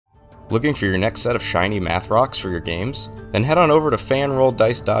Looking for your next set of shiny math rocks for your games? Then head on over to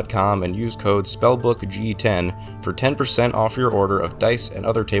fanrolldice.com and use code SPELLBOOKG10 for 10% off your order of dice and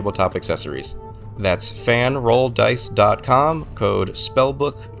other tabletop accessories. That's fanrolldice.com, code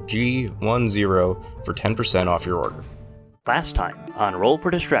SPELLBOOKG10 for 10% off your order. Last time on Roll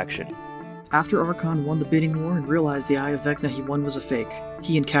for Distraction. After Archon won the bidding war and realized the Eye of Vecna he won was a fake,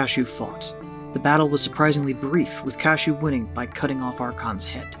 he and Cashew fought. The battle was surprisingly brief, with Cashew winning by cutting off Archon's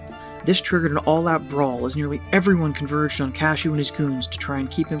head. This triggered an all-out brawl as nearly everyone converged on Cashew and his goons to try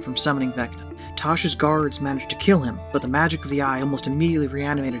and keep him from summoning Vecna. Tasha's guards managed to kill him, but the magic of the eye almost immediately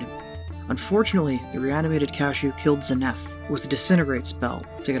reanimated him. Unfortunately, the reanimated Cashew killed Zeneth with a disintegrate spell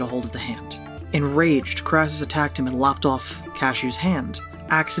to get a hold of the hand. Enraged, Crassus attacked him and lopped off Cashew's hand,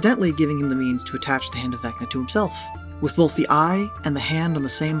 accidentally giving him the means to attach the hand of Vecna to himself. With both the eye and the hand on the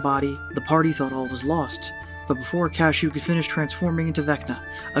same body, the party thought all was lost. But before Cashew could finish transforming into Vecna,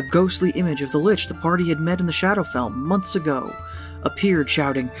 a ghostly image of the Lich the party had met in the Shadowfell months ago appeared,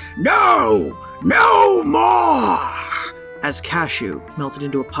 shouting, "No! No more!" as Cashew melted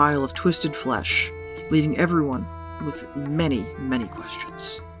into a pile of twisted flesh, leaving everyone with many, many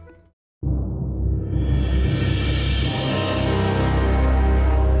questions.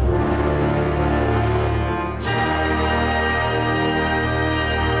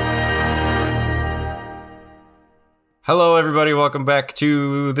 Hello, everybody. Welcome back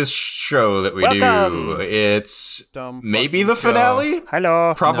to this show that we do. It's maybe the finale?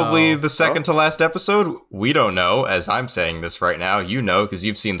 Hello. Probably the second to last episode. We don't know, as I'm saying this right now. You know, because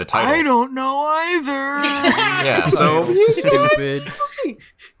you've seen the title. I don't know either. Yeah, so... Stupid. We'll see.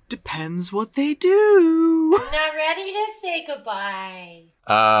 Depends what they do. Not ready to say goodbye.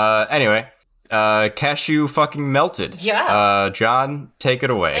 Anyway. Cashew fucking melted. Yeah. John, take it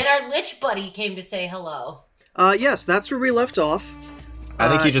away. And our Lich buddy came to say hello. Yes, that's where we left off. I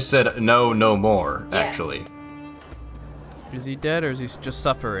think he just said no more, actually. Is he dead or is he just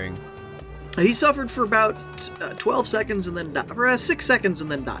suffering? He suffered for about 12 seconds and then died. For 6 seconds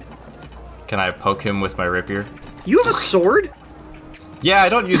and then died. Can I poke him with my rapier? You have a sword? Yeah, I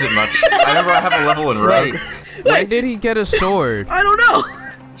don't use it much. I remember I have a level in Rogue. When did he get a sword? I don't know.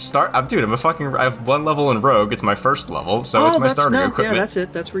 I have one level in Rogue. It's my first level, so it's my starting equipment. Yeah, that's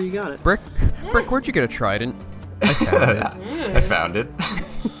it. That's where you got it. Brick, where'd you get a trident? I found it. I found it.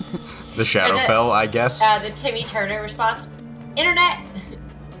 The Shadowfell, I guess. The Timmy Turner response. Internet.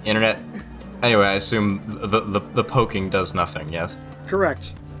 Anyway, I assume the poking does nothing, yes?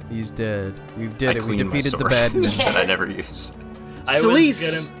 Correct. He's dead. We did it. We cleaned my defeated the sword bad man. that I never use.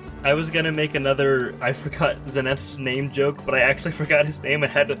 I was gonna make another I forgot Zeneth's name joke, but I actually forgot his name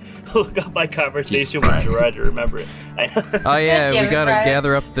and had to look up my conversation with Gerard to remember it. Oh yeah, we gotta Brian.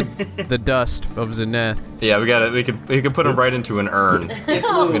 gather up the dust of Zeneth. Yeah, we can put him right into an urn. We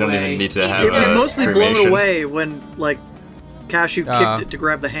don't even need to have It was mostly cremation. blown away when, Cashew kicked it to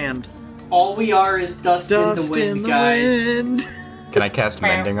grab the hand. All we are is dust in the wind, guys. Wind. Can I cast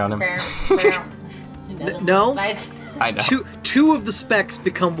mending on him? No. I know. Two of the specs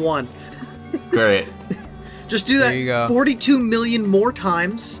become one. Great. Just do There you go. that 42 million more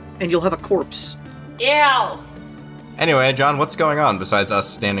times, and you'll have a corpse. Ew. Anyway, John, what's going on besides us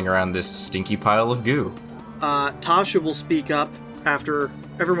standing around this stinky pile of goo? Tasha will speak up after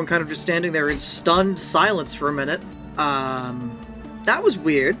everyone kind of just standing there in stunned silence for a minute. That was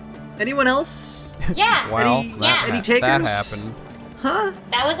weird. Anyone else? Yeah. Wow, any takers? that happened. Huh?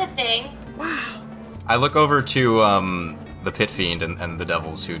 That was a thing. Wow. I look over to the Pit Fiend and the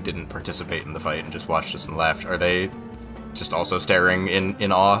Devils who didn't participate in the fight and just watched us and laughed. Are they just also staring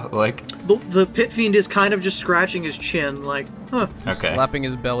in awe, like? The Pit Fiend is kind of just scratching his chin, like, huh. Okay. Slapping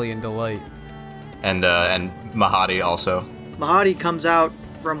his belly in delight. And Mahadi also. Mahadi comes out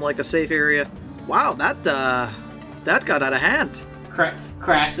from, a safe area. Wow, that got out of hand.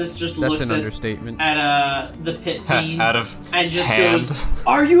 Crassus just That's looks an understatement. at the Pit Fiend Out of and just hand. goes,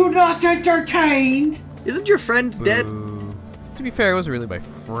 "Are you not entertained?" Isn't your friend dead? Boo. To be fair, it wasn't really my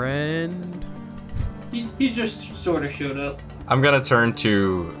friend. He just sort of showed up. I'm gonna turn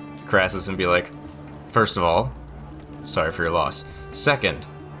to Crassus and be like, first of all, sorry for your loss. Second,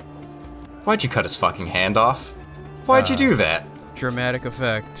 why'd you cut his fucking hand off? Why'd you do that? Dramatic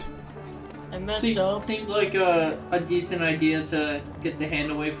effect. I messed up. Seemed like a decent idea to get the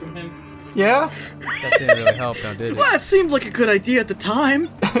hand away from him. Yeah? That didn't really help, now did it? Well, it seemed like a good idea at the time.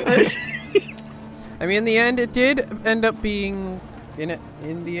 I mean, in the end, it did end up being. In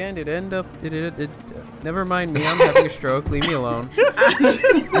the end, it never mind me. I'm having a stroke. Leave me alone.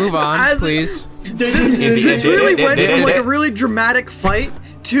 Move on, please. This really went from a really dramatic fight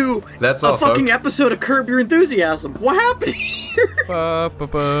to That's a all, fucking folks. episode of Curb Your Enthusiasm. What happened here?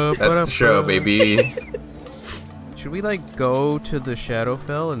 That's the show, baby. Should we, like, go to the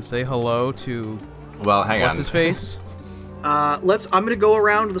Shadowfell and say hello to... Well, hang on. What's his face? I'm gonna go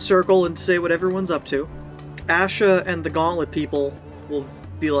around the circle and say what everyone's up to. Asha and the Gauntlet people will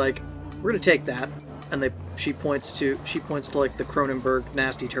be like, "We're gonna take that," and she points to like the Cronenberg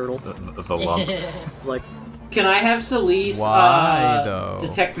nasty turtle. The lump. Like, Can I have Celise Why, though?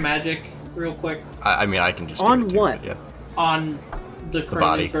 detect magic real quick I mean, I can just On give it to you, what? but yeah. on the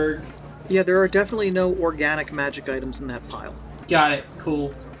body. Cronenberg? yeah, there are definitely no organic magic items in that pile. Got it.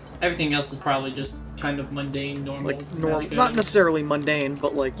 Cool. Everything else is probably just kind of mundane, normal. Like magic not items. necessarily mundane,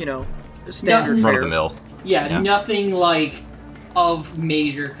 but like standard Front fare. of the mill. Yeah, Yeah. nothing like of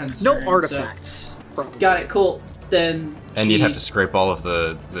major concern. No so- artifacts. Probably. Got it. Cool. Then. And you'd have to scrape all of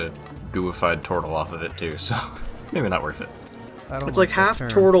the gooified turtle off of it too, so maybe not worth it. I don't It's like that half term.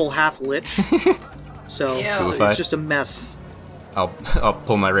 turtle, half lich. So Ew. it's just a mess. I'll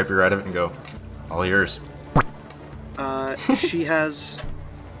pull my rapier out of it and go, all yours. She has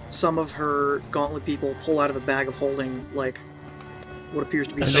some of her Gauntlet people pull out of a bag of holding like what appears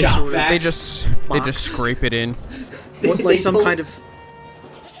to be A some shop sort of vac. They just Box. scrape it in. like some pull- kind of.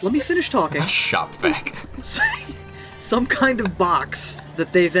 Let me finish talking. Shop vac. Some kind of box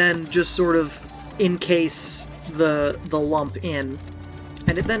that they then just sort of encase the lump in,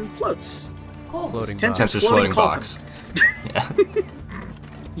 and it then floats. Cool. Floating Tensor's Tensor's floating floating coffin. box. Yeah.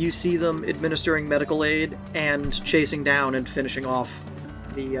 You see them administering medical aid and chasing down and finishing off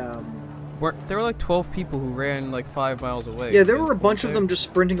the. There were like 12 people who ran like 5 miles away. Yeah, there were a bunch of them just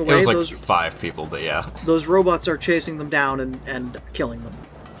sprinting It away. was like Those 5 people, but yeah. those robots are chasing them down and killing them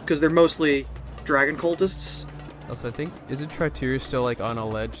because they're mostly dragon cultists. Also, I think, isn't Triterius still like on a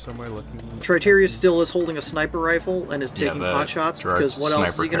ledge somewhere looking? Triterius still is holding a sniper rifle and is Yeah, taking the pot shots Gerard's because what else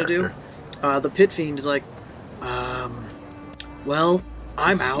is he sniper gonna do? character. The Pit Fiend is like, well,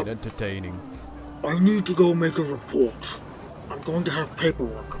 I'm out. Entertaining. I need to go make a report. I'm going to have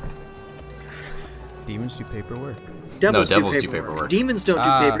paperwork. Demons do paperwork. Devils, devils do do paperwork. paperwork. Demons don't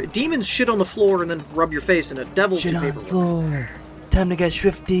do paper. Demons shit on the floor and then rub your face in it. Devils do paperwork. floor. Time to get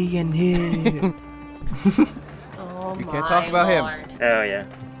swifty in here. Oh You my can't talk about him. Lord. Oh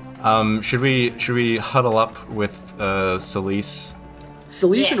yeah. Should we huddle up with Celise?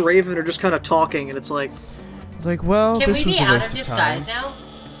 Celise Yes. and Raven are just kind of talking, and it's like, It's like, well, Can this we was be a out waste of of time. disguise now?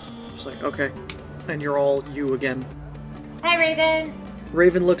 it's like, okay, and you're all you again. Hi, Raven.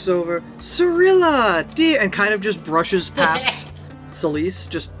 Raven looks over, Cirilla, dear, and kind of just brushes past Celise,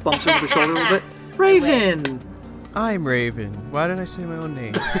 just bumps over the shoulder a little bit. Raven, I'm Raven. Why did I say my own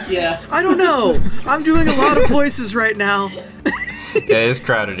name? Yeah. I don't know. I'm doing a lot of voices right now. Yeah, it's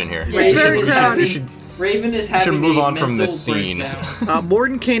crowded in here. It's very is crowded. You should Raven is having move a on from mental this scene. breakdown.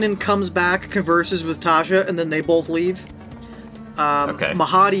 Mordenkainen comes back, converses with Tasha, and then they both leave. Okay.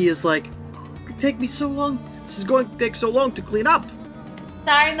 Mahadi is like, it's gonna take me so long. This is going to take so long to clean up.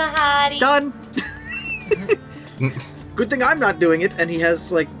 Sorry, Mahadi. Done. Good thing I'm not doing it. And he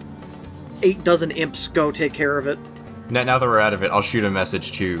has like 8 dozen imps go take care of it. Now that we're out of it, I'll shoot a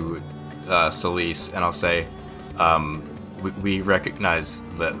message to Celise, and I'll say, we recognize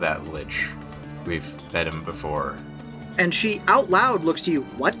that Lich. We've met him before. And she out loud looks to you.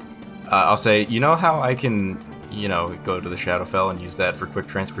 What? I'll say, you know how I can, go to the Shadowfell and use that for quick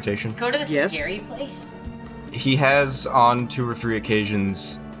transportation? Go to the Yes. scary place. He has, on 2 or 3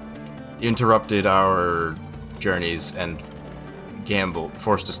 occasions, interrupted our journeys and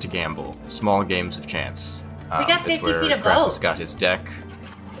forced us to gamble. Small games of chance. We got 50 it's where feet of Crassus boat. got his deck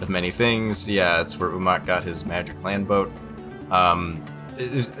of many things. Yeah, it's where Umak got his magic land boat.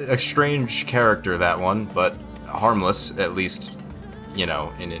 It's a strange character, that one, but harmless, at least, in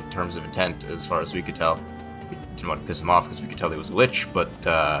terms of intent, as far as we could tell. We didn't want to piss him off because we could tell he was a lich, but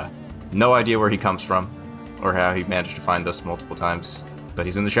no idea where he comes from or how he managed to find us multiple times. But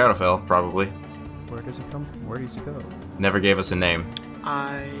he's in the Shadowfell, probably. Where does he come from? Where does he go? Never gave us a name.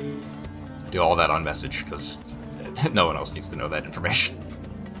 I. Do all that on message because no one else needs to know that information.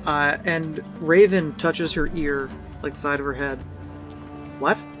 And Raven touches her ear, like the side of her head.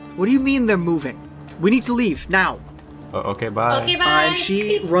 What? What do you mean they're moving? We need to leave now. Okay, bye. Okay, bye. And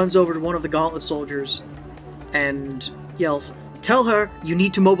she runs over to one of the Gauntlet soldiers and yells, "Tell her you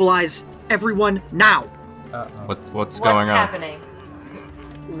need to mobilize everyone now." What's What's going on? happening?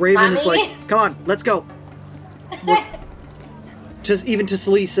 Raven is Mommy? like, "Come on, let's go." Even to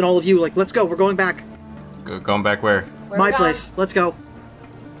Celise and all of you, like, let's go. We're going back. Going back where? Where My we going? place. Let's go.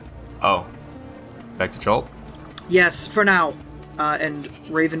 Oh. Back to Jolt? Yes, for now. And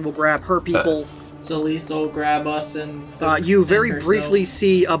Raven will grab her people. So Lisa will grab us and You very herself. briefly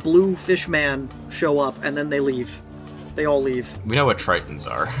see a blue fish man show up, and then they leave. They all leave. We know what Tritons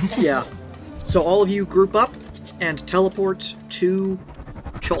are. Yeah. So all of you group up and teleport to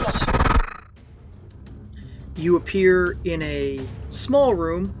Chult. You appear in a small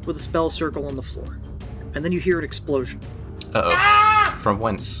room with a spell circle on the floor. And then you hear an explosion. Uh-oh. Ah! From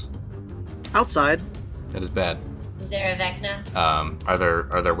whence? Outside. That is bad. Is there a Vecna?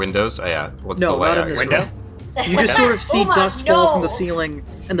 Are there windows? Oh, yeah. What's No, the layout? not in this Window? room. You just sort of see Oh my- dust fall from no! the ceiling,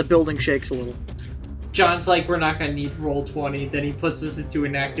 and the building shakes a little. John's like, we're not gonna need roll 20. Then he puts us into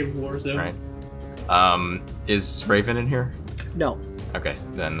an active war zone. Right. Is Raven in here? No. Okay,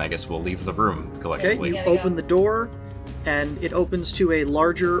 then I guess we'll leave the room Okay, collectively. you There we go. open the door, and it opens to a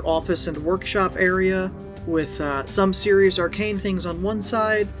larger office and workshop area with some serious arcane things on one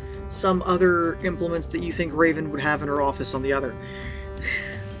side, some other implements that you think Raven would have in her office on the other.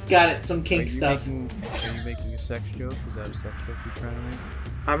 Got it. Some Are kink you stuff. making a sex joke? Is that a sex joke you're trying to make?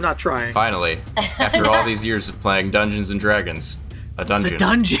 I'm not trying. Finally, after all these years of playing Dungeons and Dragons, a dungeon. The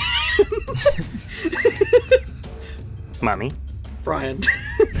dungeon! Mommy. Brian.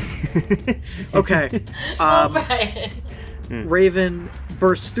 Okay. Oh, Brian. Raven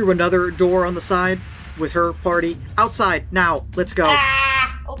bursts through another door on the side with her party. Outside, now, let's go.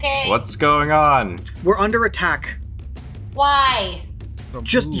 Ah, okay. What's going on? We're under attack. Why? From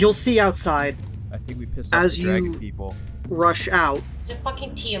Just, who? you'll see outside. I think we pissed off As the dragon you- people. Rush out. Just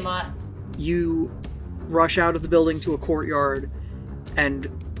fucking Tiamat. You rush out of the building to a courtyard and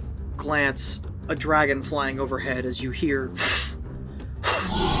glance a dragon flying overhead as you hear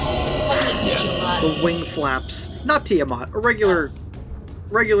Fucking Tiamat. the wing flaps. Not Tiamat, a regular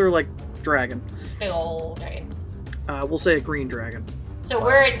like dragon. Big old dragon. We'll say a green dragon. So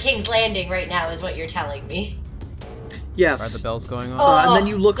we're in King's Landing right now, is what you're telling me. Are Yes. the bells going on? Oh. And then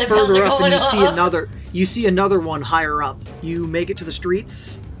you look the bells further are up and going you see off. another. You see another one higher up. You make it to the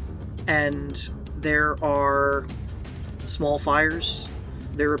streets, and there are small fires.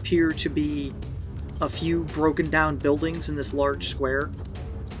 There appear to be a few broken down buildings in this large square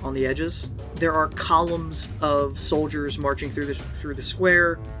on the edges. There are columns of soldiers marching through the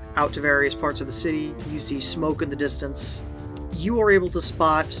square out to various parts of the city. You see smoke in the distance. You are able to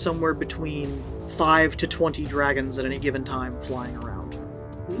spot somewhere between 5 to 20 dragons at any given time flying around.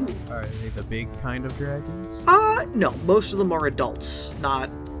 Are they the big kind of dragons? No, most of them are adults, not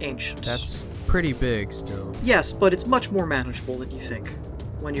ancient. That's pretty big still. Yes, but it's much more manageable than you think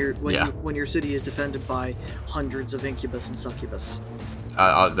when Yeah. when your city is defended by hundreds of incubus and succubus.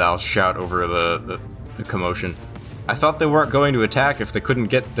 I'll shout over the commotion. I thought they weren't going to attack if they couldn't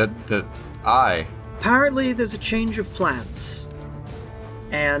get the eye. Apparently, there's a change of plans,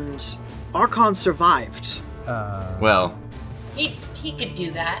 and Archon survived. Well, He could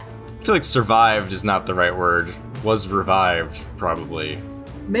do that. I feel like survived is not the right word. Was revived, probably.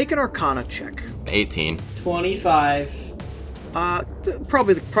 Make an Arcana check. 18. 25.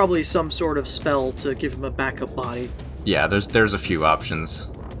 Probably some sort of spell to give him a backup body. Yeah, there's a few options.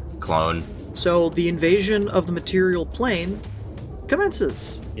 Clone. So the invasion of the material plane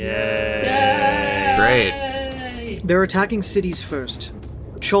commences. Yeah. Great. They're attacking cities first.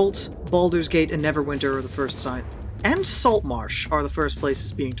 Chult, Baldur's Gate, and Neverwinter are the first sign. And Saltmarsh are the first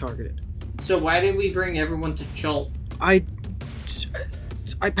places being targeted. So why did we bring everyone to Chult? I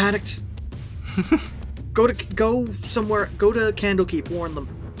panicked. Go somewhere. Go to Candlekeep. Warn them.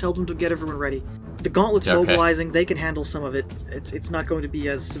 Tell them to get everyone ready. The Gauntlet's Okay. mobilizing. They can handle some of it. It's not going to be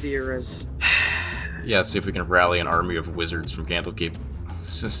as severe as. Yeah, see if we can rally an army of wizards from Candlekeep.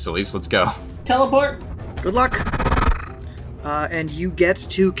 Celeste, let's go. Teleport. Good luck. And you get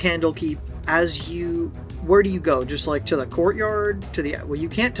to Candlekeep as you. Where do you go? Just like to the courtyard? To the. Well, you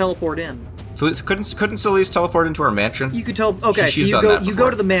can't teleport in. Celeste, couldn't Celeste teleport into our mansion? You could tell. Okay, She's so you done go. that You go before.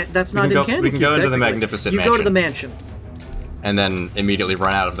 to the man. That's not in Candlekeep. We can go into the technically. magnificent You go to mansion. the mansion. And then immediately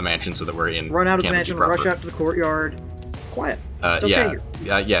run out of the mansion so that we're in Run out of the Candlekeep mansion. proper. Rush out to the courtyard. Quiet. It's okay here.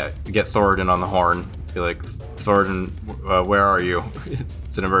 Yeah. Get Thoradin on the horn. Be like, Thoradin, where are you?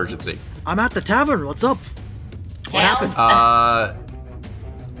 It's an emergency. I'm at the tavern. What's up? What Hell. happened?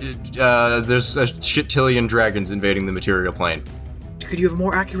 There's a shit-tillion dragons invading the material plane. Could you have a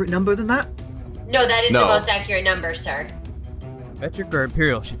more accurate number than that? No, that is No. the most accurate number, sir. Etric or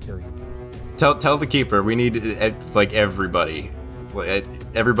Imperial should tell you. Tell the keeper we need everybody,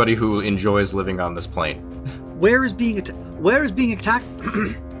 everybody who enjoys living on this plane. Where is being attacked?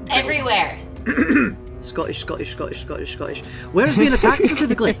 Everywhere. Scottish. Where is being attacked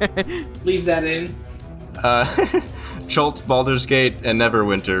specifically? Leave that in. Chult, Baldur's Gate, and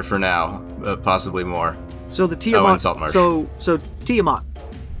Neverwinter for now, possibly more. So the and Tiamat. Saltmarsh. So Tiamat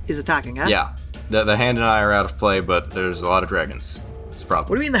is attacking, huh? Yeah, the hand and I are out of play, but there's a lot of dragons. It's a What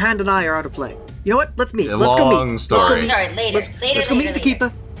problem. do you mean the hand and I are out of play? You know what? Let's meet. A Let's go long meet. story. Let's go meet. Sorry, later. Let's go meet the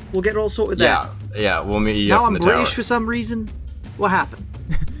keeper. We'll get it all sorted there. Yeah, we'll meet you Now up I'm in the tower. British for some reason. What happened?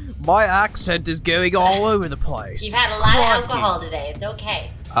 My accent is going all over the place. You've had a lot of alcohol today. It's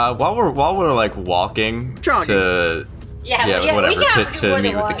okay. While we're like walking Jogging. to whatever to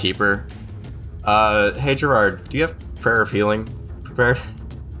meet with the keeper. Hey Gerard, do you have Prayer of Healing prepared?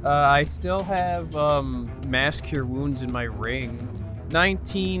 I still have mass cure wounds in my ring.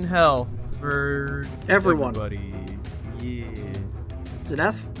 19 health for Everyone. everybody. Yeah.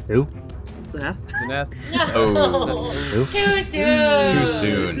 Zeneth? Who? Zeneth? Zeneth. Oh. Too soon. Too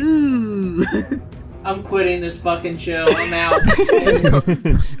soon. Ooh. I'm quitting this fucking show. I'm out. I'm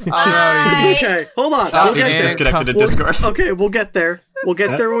out of here. It's okay. Hold on. Oh, We'll he get just there. disconnected to Discord. Okay, we'll get there. We'll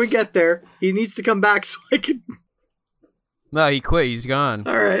get there when we get there. He needs to come back so I can... No, he quit. He's gone.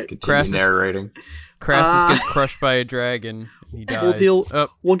 All right. Continue Crassus- narrating. Crassus gets crushed by a dragon. He dies.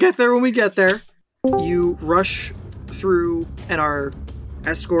 We'll get there when we get there. You rush through and are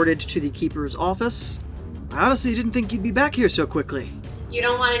escorted to the keeper's office. I honestly didn't think you'd be back here so quickly. You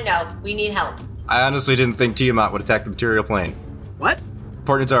don't want to know. We need help. I honestly didn't think Tiamat would attack the material plane. What?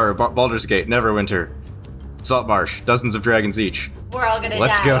 Portland Tower, Baldur's Gate, Neverwinter, Salt Marsh, dozens of dragons each. We're all gonna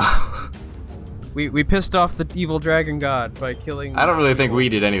Let's die. go. We pissed off the evil dragon god by killing... I don't really think we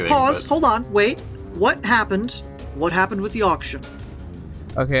did anything. Pause. but- Hold on. Wait. What happened? What happened with the auction?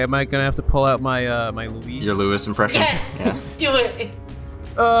 Okay, am I gonna have to pull out my my Louise? Your Lewis impression? Yes. Yeah. Do it.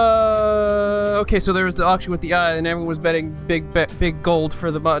 Okay, so there was the auction with the eye, and everyone was betting big gold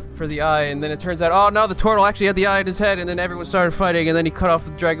for the eye, and then it turns out, oh no, the turtle actually had the eye in his head, and then everyone started fighting, and then he cut off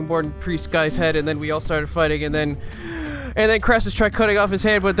the dragonborn priest guy's head, and then we all started fighting, and then Crassus tried cutting off his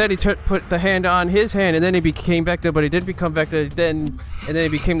hand, but then he put the hand on his hand, and then he became Vecna, but he didn't become Vecna, and then he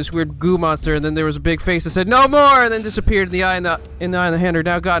became this weird goo monster, and then there was a big face that said, no more, and then disappeared, and the eye and the hand are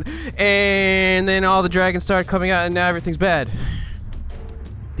now gone, and then all the dragons started coming out, and now everything's bad.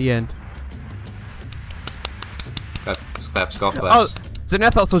 The end. Claps, golf Oh, claps.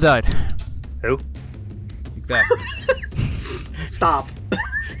 Zeneth also died. Who? Exactly. Stop.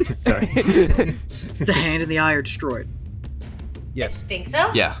 Sorry. The hand and the eye are destroyed. Yes. Think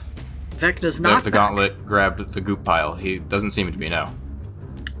so? Yeah. Vecna's not The back. gauntlet grabbed the goop pile. He doesn't seem to be now.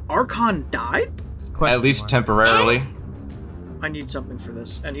 Archon died? At least temporarily. I need something for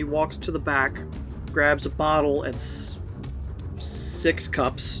this. And he walks to the back, grabs a bottle and 6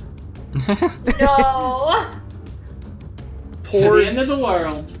 cups, No. To the pours end of the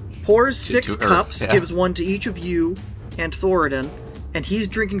world. pours 6 to Earth, cups, yeah. gives one to each of you and Thoradin, and he's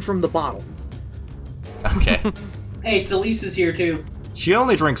drinking from the bottle. Okay. Hey, Selisa's here too. She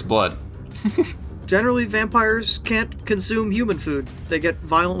only drinks blood. Generally, vampires can't consume human food. They get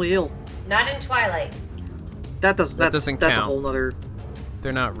violently ill. Not in Twilight. That's doesn't a count. whole nother...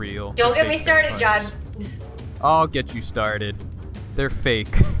 They're not real. Don't They're get me fake started, John. vampires. I'll get you started. They're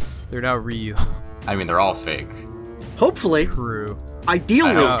fake. They're not real. I mean, they're all fake. Hopefully, True.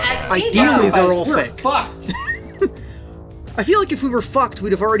 ideally, As we ideally know. they're all We're fake. fucked. I feel like if we were fucked,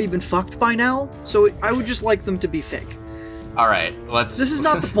 we'd have already been fucked by now, so I would just like them to be fake. Alright, let's... This is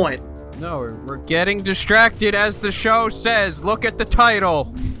not the point. No, we're getting distracted as the show says. Look at the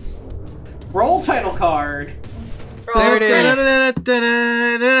title. Roll title card. There it is.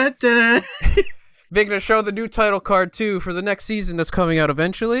 is. They're gonna show the new title card too for the next season that's coming out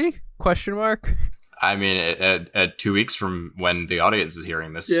eventually? Question mark. I mean, at 2 weeks from when the audience is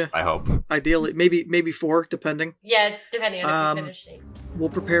hearing this, Yeah. I hope. Ideally, maybe 4, depending. Yeah, depending on if you finish it. We'll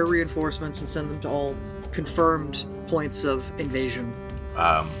prepare reinforcements and send them to all confirmed points of invasion.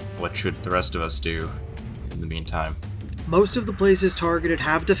 What should the rest of us do in the meantime? Most of the places targeted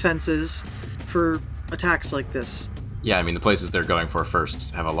have defenses for attacks like this. Yeah, I mean, the places they're going for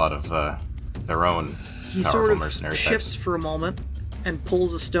first have a lot of their own He powerful sort of mercenary shifts types. for a moment and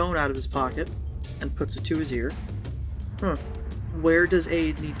pulls a stone out of his pocket and puts it to his ear. Where does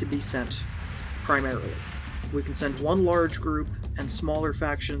aid need to be sent, primarily? We can send one large group and smaller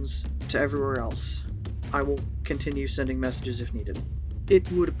factions to everywhere else. I will continue sending messages if needed.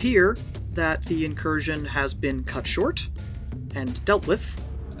 It would appear that the incursion has been cut short and dealt with.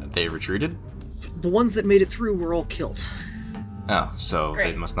 They retreated? The ones that made it through were all killed. Oh, so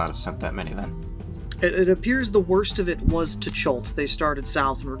Great. they must not have sent that many then. It appears the worst of it was to Chult. They started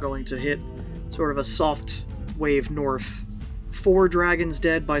south and were going to hit sort of a soft wave north. 4 dragons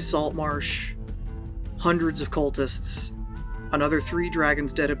dead by Salt Marsh, hundreds of cultists, another 3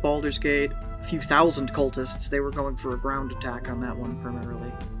 dragons dead at Baldur's Gate, a few thousand cultists. They were going for a ground attack on that one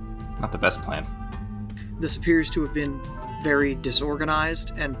primarily. Not the best plan. This appears to have been very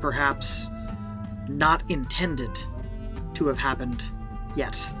disorganized and perhaps not intended to have happened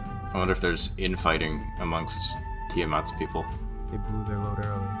yet. I wonder if there's infighting amongst Tiamat's people. They blew their load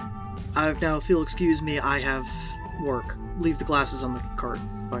early. Now, if you'll excuse me, I have work. Leave the glasses on the cart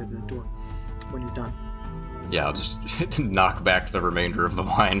by the door when you're done. Yeah, I'll just knock back the remainder of the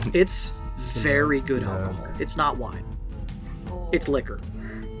wine. It's very good alcohol. It's not wine. It's liquor.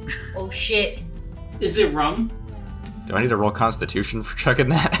 Oh shit. Is it rum? Do I need to roll Constitution for chugging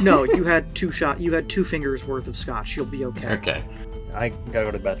that? No, you had 2 fingers worth of scotch. You'll be okay. Okay. I gotta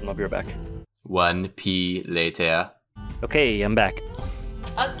go to the bathroom. I'll be right back. 1p later. Okay, I'm back.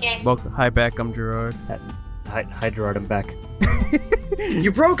 Okay. Welcome. Hi, back. I'm Gerard. Hi, Gerard. I'm back.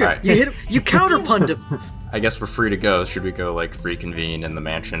 You broke it. Right. You hit him. You counterpunned him. I guess we're free to go. Should we go, reconvene in the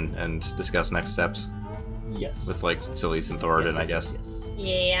mansion and discuss next steps? Yes. With, Solis and Thoradin, I guess?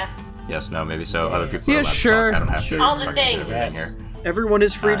 Yeah. Yes, no, maybe so. Other people are Yeah, allowed sure. to talk. I don't have to. All the fucking do things. everything here. Everyone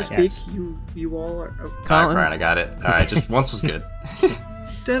is free to speak. Yes. You all are. Oh. Alright, Brian, I got it. Alright, just once was good.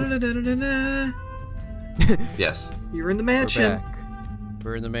 Da-da-da-da-da-da. Yes. You're in the We're mansion. back.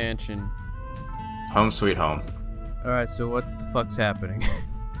 We're in the mansion. Home sweet home. Alright, so what the fuck's happening?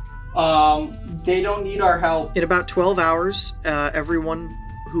 They don't need our help. In about 12 hours, everyone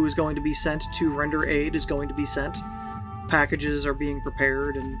who is going to be sent to render aid is going to be sent. Packages are being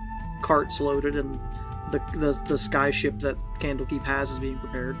prepared and carts loaded, and the sky ship that Candlekeep has is being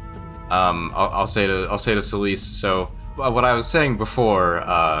prepared. I'll say to Solis. So what I was saying before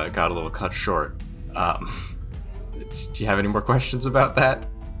got a little cut short. Do you have any more questions about that?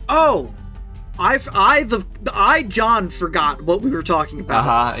 Oh, John forgot what we were talking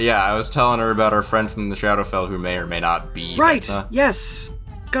about. Yeah, I was telling her about our friend from the Shadowfell who may or may not be. Right. Vecna. Yes.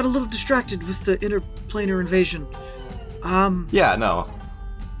 Got a little distracted with the interplanar invasion. Yeah, no.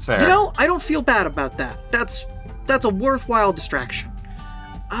 Fair. You know, I don't feel bad about that. That's a worthwhile distraction.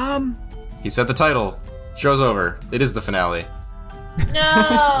 He said the title. Show's over. It is the finale. No.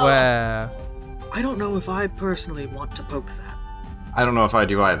 Wow. I don't know if I personally want to poke that. I don't know if I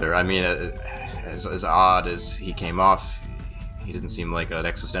do either. I mean, as odd as he came off, he doesn't seem like an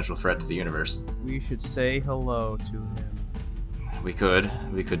existential threat to the universe. We should say hello to him. We could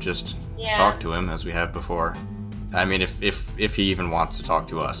just Yeah. talk to him as we have before. I mean, if he even wants to talk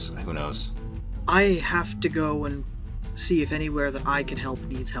to us, who knows? I have to go and see if anywhere that I can help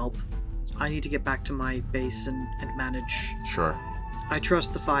needs help. I need to get back to my base and manage. Sure. I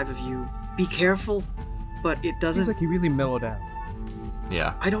trust the 5 of you. Be careful, but it Seems doesn't... like he really mellowed out.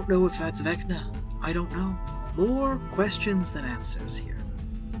 Yeah. I don't know if that's Vecna. I don't know. More questions than answers here.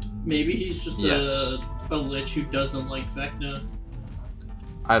 Maybe he's just Yes. a lich who doesn't like Vecna.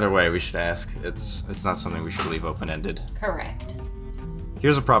 Either way, we should ask. It's not something we should leave open-ended. Correct.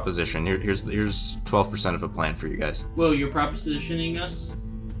 Here's a proposition. Here's 12% of a plan for you guys. Whoa, you're propositioning us?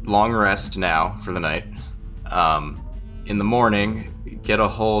 Long rest now for the night. In the morning, get a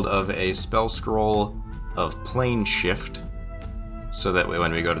hold of a spell scroll of plane shift, so that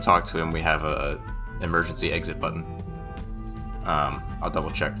when we go to talk to him, we have a emergency exit button. I'll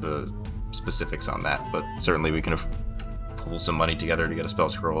double check the specifics on that, but certainly we can pull some money together to get a spell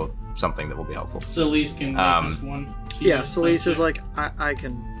scroll of something that will be helpful. Celeste can make us one. Yeah, Celeste is like, I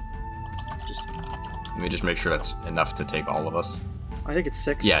can just... Let me just make sure that's enough to take all of us. I think it's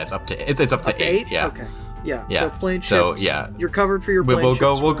 6. Yeah, it's up to 8. Yeah. Okay. Yeah. Yeah. So plane shift. So, yeah. You're covered for your plane We'll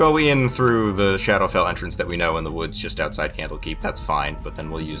shift. go in through the Shadowfell entrance that we know in the woods just outside Candlekeep. That's fine, but then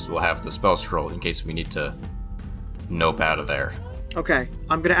we'll have the spell scroll in case we need to nope out of there. Okay.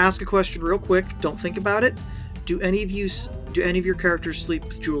 I'm gonna ask a question real quick. Don't think about it. Do any of your characters sleep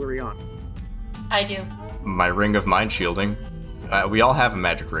with jewelry on? I do. My ring of mind shielding. We all have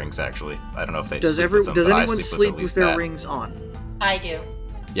magic rings, actually. I don't know if they Does sleep with them, does but I anyone sleep sleep at with least their that. rings on? I do.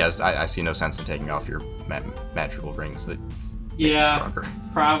 Yes, I see no sense in taking off your magical rings that make Yeah, you stronger.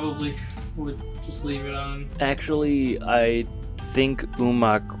 probably would just leave it on. Actually, I think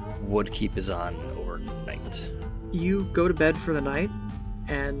Umak would keep his on overnight. You go to bed for the night,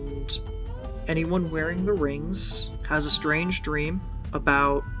 and anyone wearing the rings has a strange dream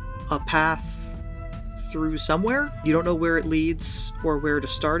about a path through somewhere. You don't know where it leads or where to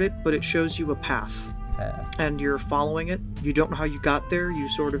start it, but it shows you a path. And you're following it. You don't know how you got there. You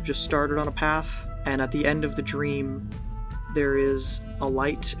sort of just started on a path, and at the end of the dream, there is a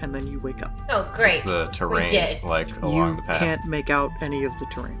light, and then you wake up. Oh, great. It's the terrain, did. along the You path. can't make out any of the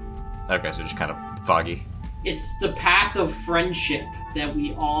terrain. Okay, so just kind of foggy. It's the path of friendship that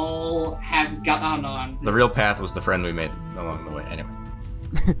we all have gotten on. The real path was the friend we made along the way. Anyway.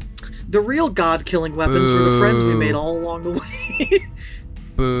 The real god-killing weapons were the friends we Boo. made all along the way.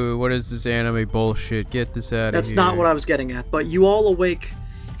 Boo, what is this anime bullshit? Get this out of here. That's not what I was getting at, but you all awake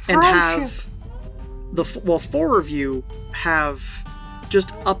and have 4 of you have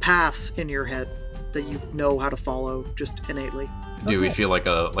just a path in your head that you know how to follow just innately. Do we feel like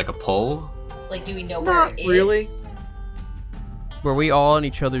a pull? Like, do we know where Not it is? really. Were we all in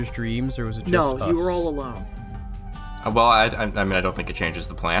each other's dreams, or was it just No, us? you were all alone. Well, I mean, I don't think it changes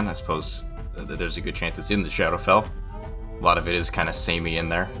the plan. I suppose there's a good chance it's in the Shadowfell. A lot of it is kind of samey in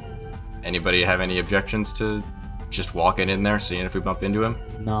there. Anybody have any objections to just walking in there, seeing if we bump into him?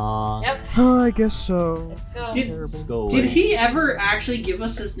 Nah. Yep. Oh, I guess so. Let's go. Let's go Did away. he ever actually give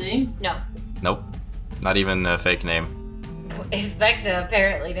us his name? No. Nope. Not even a fake name. It's Vecna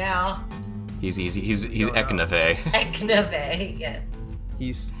apparently now. He's Eknave. Eknave, yes.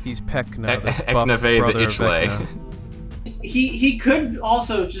 He's Peckna, the buff Eknave the brother of Itchlay. Vecna. He could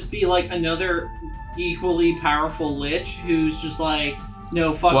also just be like another equally powerful lich who's just like,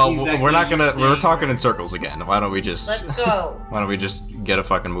 no, fuck Well, you, Vecna, we're not you gonna. We're stink. talking in circles again. Why don't we just? Let's go. Why don't we just get a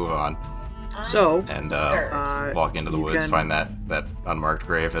fucking move on So, and Scared. walk into the you woods, can find that unmarked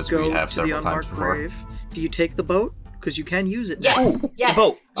grave as go we have to the several times unmarked before. grave. Do you take the boat? Because you can use it now. Yes, yes. The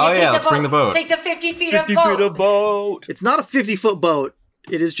boat. Oh, You yeah, take let's bring the boat. Take the 50 feet 50 of boat. feet of boat. It's not a 50-foot boat.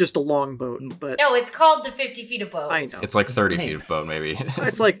 It is just a long boat, but No, it's called the 50 feet of boat. I know. It's like 30 Snake. feet of boat, maybe.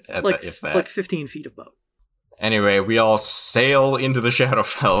 It's like if that. like 15 feet of boat. Anyway, we all sail into the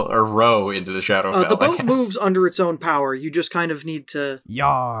Shadowfell, or row into the Shadowfell. The I boat guess. moves under its own power. You just kind of need to.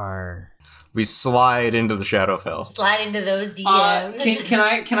 Yar. We slide into the Shadowfell. Slide into those DMs. Can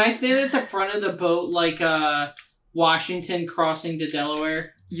I stand at the front of the boat like Washington crossing to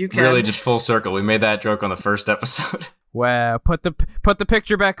Delaware? You can. Really, just full circle. We made that joke on the first episode. Wow, put the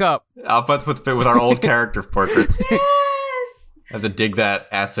picture back up. I'll put with our old character portraits. Yes! I have to dig that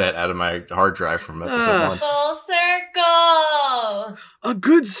asset out of my hard drive from episode 1. Full circle! A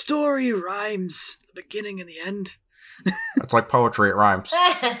good story rhymes the beginning and the end. It's like poetry, it rhymes.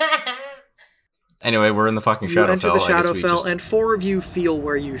 Anyway, we're in the fucking You Shadowfell. enter the I guess we Shadowfell, just... and 4 of you feel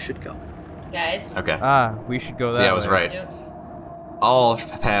where you should go. Guys. Okay. We should go that See, I was way. right. Yep. All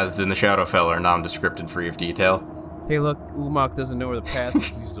paths in the Shadowfell are nondescript and free of detail. Hey, look, Umak doesn't know where the path is.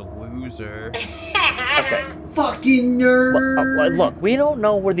 He's a loser. Fucking nerd! Look, we don't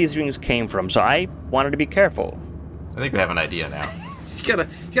know where these rings came from, so I wanted to be careful. I think we have an idea now. You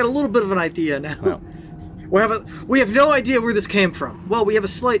got a little bit of an idea now. Well. We have no idea where this came from. Well,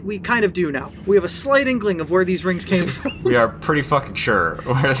 we kind of do now. We have a slight inkling of where these rings came from. We are pretty fucking sure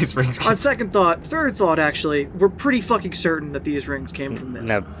where these rings came On second thought, third thought actually, we're pretty fucking certain that these rings came from this.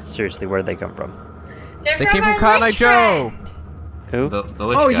 No, seriously, where'd they come from? They're They came from our Con Eye lich Joe. friend. Who? The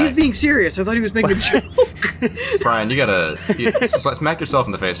lich Oh, guy. he's being serious. I thought he was making a joke. Brian, you gotta smack yourself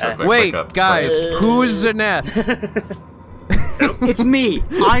in the face real quick. Wait, Wake up. guys, who's Zeneth? It's me.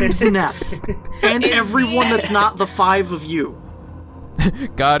 I'm Zeneth. And It's everyone me. that's not the 5 of you.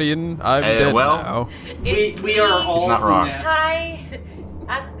 Guardian, I'm dead well. now. We are all not wrong. Zenith. Hi.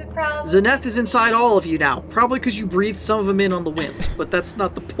 I'm the problem. Zeneth is inside all of you now. Probably because you breathed some of them in on the wind, but that's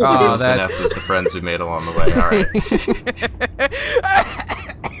not the point. Oh, Zenith that's- is the friends we made along the way. All right.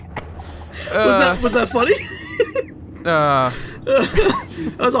 Was that funny?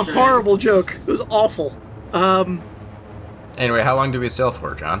 That was a horrible joke. It was awful. Anyway, how long do we sail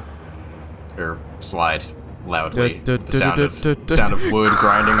for, John? Or slide loudly. The sound of wood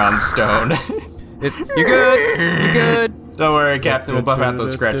grinding on stone. You're good. You're good. Don't worry, Captain. We'll buff out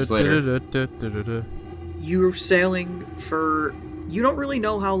those scratches later. You're sailing for... You don't really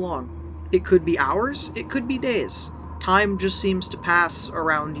know how long. It could be hours. It could be days. Time just seems to pass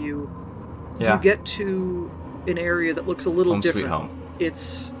around you. Yeah. You get to an area that looks a little Home different. sweet home.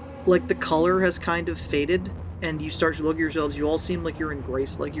 It's like the color has kind of faded, and you start to look at yourselves. You all seem like you're in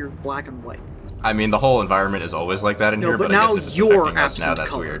grace, like you're black and white. I mean, the whole environment is always like that in No, here, but but I guess now if it's you're affecting us now, absent that's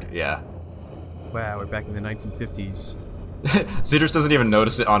color. weird. Yeah. Wow, we're back in the 1950s. Zidrus doesn't even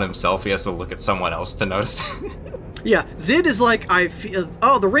notice it on himself. He has to look at someone else to notice it. Yeah, Zid is like, I feel.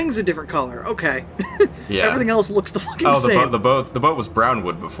 Oh, the ring's a different color. Okay. Yeah. Everything else looks the fucking Oh, same. the boat was brown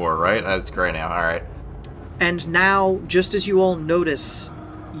wood before, right? It's gray now. All right. And now, just as you all notice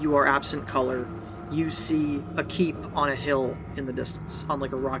you are absent color, you see a keep on a hill in the distance, on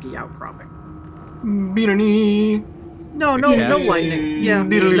like a rocky outcropping. Beanie. No lightning. Yeah,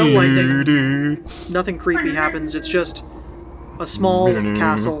 no lightning. Nothing creepy happens. It's just a small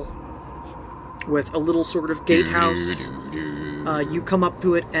castle with a little sort of gatehouse. You come up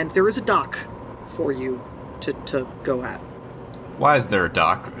to it, and there is a dock for you to go at. Why is there a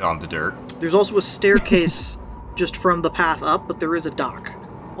dock on the dirt? There's also a staircase just from the path up, but there is a dock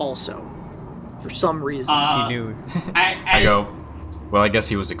also, for some reason. He knew. I go, well, I guess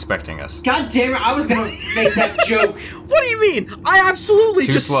he was expecting us. God damn it! I was gonna make that joke. What do you mean? I absolutely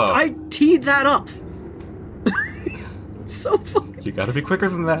Too slow. I teed that up. So fucking. You gotta be quicker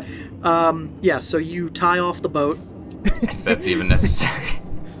than that. Yeah, so you tie off the boat. If that's even necessary.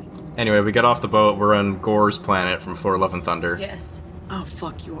 Anyway, we get off the boat. We're on Gore's planet from Thor Love and Thunder. Yes. Oh,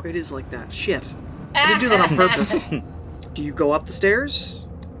 fuck you. It is like that. Shit. I didn't do that on purpose. Do you go up the stairs?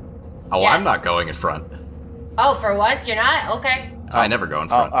 Oh, Yes. I'm not going in front. Oh, for once you're not? Okay. I never go in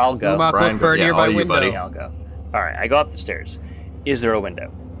front. I'll go. Umak, Brian, look for a yeah, nearby all you, window. buddy. I'll go. All right, I go up the stairs. Is there a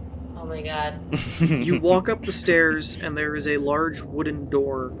window? Oh my god. You walk up the stairs, and there is a large wooden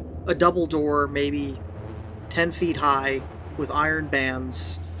door, a double door, maybe 10 feet high, with iron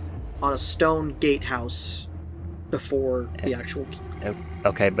bands, on a stone gatehouse before the actual key.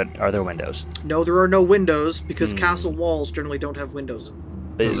 Okay, but are there windows? No, there are no windows, because castle walls generally don't have windows in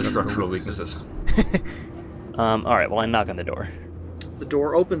them. Those are structural weaknesses. All right, well, I knock on the door. The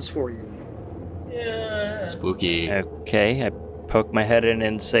door opens for you. Spooky. Okay, I poke my head in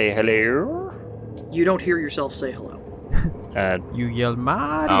and say hello. You don't hear yourself say hello. You yell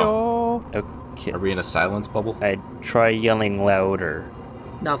Mario. Okay. Are we in a silence bubble? I try yelling louder.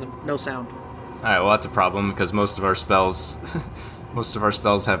 Nothing. No sound. Alright, well that's a problem, because most of our spells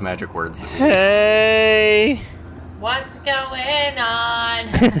have magic words that we use. Hey! What's going on?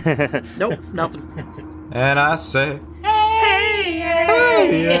 Nope, nothing. And I say,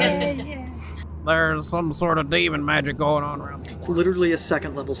 Hey! There's some sort of demon magic going on around It's literally a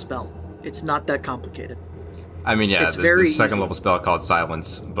second level spell. It's not that complicated. I mean, yeah, It's it's very a second easy. level spell called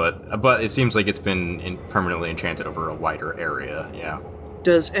Silence, but it seems like it's been permanently enchanted over a wider area, yeah.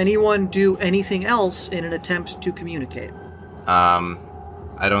 Does anyone do anything else in an attempt to communicate?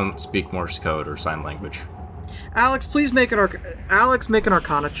 I don't speak Morse code or sign language. Alex, please make an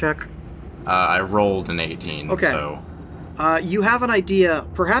Arcana check. I rolled an 18, Okay. so... You have an idea.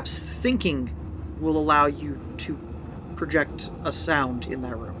 Perhaps thinking will allow you to project a sound in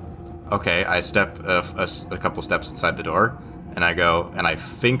that room. Okay, I step a couple steps inside the door, and I go, and I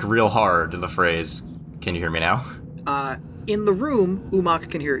think real hard the phrase, "Can you hear me now?" In the room, Umak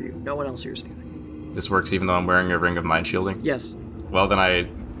can hear you. No one else hears anything. This works even though I'm wearing a ring of mind shielding? Yes. Well, then I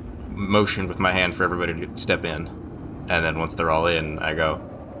motion with my hand for everybody to step in, and then once they're all in, I go,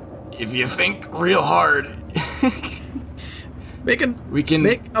 "If you think real hard, we can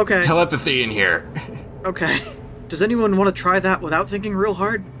okay. telepathy in here." Okay. Does anyone want to try that without thinking real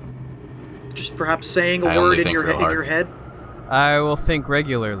hard? Just perhaps saying I a word only in think your real hard. head? I will think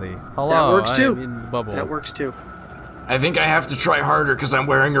regularly. Hello, That works too. I'm in the bubble. That works too. I think I have to try harder because I'm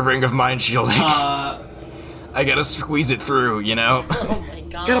wearing a ring of mind shielding. I gotta squeeze it through, you know? Oh my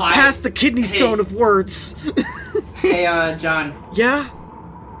god. Gotta pass the kidney stone of words. Hey, John. Yeah?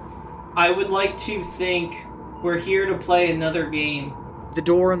 I would like to think we're here to play another game. The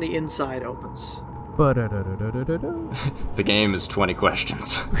door on the inside opens. Ba-da-da-da-da-da-da. The game is 20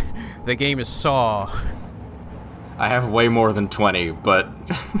 questions. The game is Saw. I have way more than 20, but...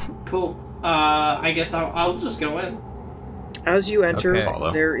 Cool. I guess I'll just go in. As you enter, Okay.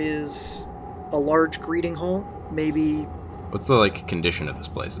 Follow. there is a large greeting hall. Maybe What's the, condition of this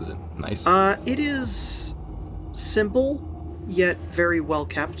place? Is it nice? it is simple, yet very well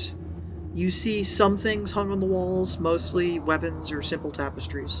kept. You see some things hung on the walls, mostly weapons or simple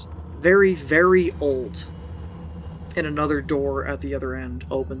tapestries. Very, very old. And another door at the other end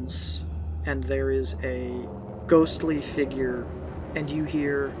opens, and there is a ghostly figure, and you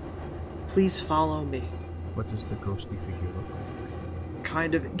hear, "Please follow me." What does the ghostly figure look like?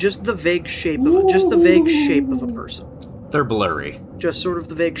 Kind of just the vague shape of a person. They're blurry. Just sort of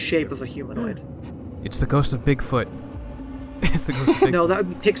the vague shape of a humanoid. It's the ghost of Bigfoot. It's the ghost of Bigfoot. No, that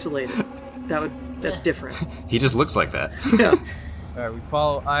would be pixelated. That's different. He just looks like that. Yeah. Alright, we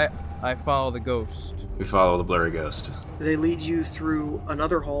follow. I follow the ghost. We follow the blurry ghost. They lead you through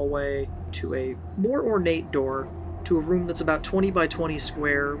another hallway to a more ornate door to a room that's about 20 by 20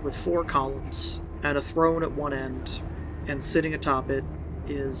 square with 4 columns and a throne at one end, and sitting atop it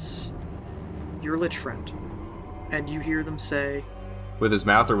is your lich friend. And you hear them say, With his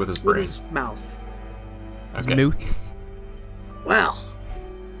mouth or with his with brain? his mouth, Okay. Muth. "Well,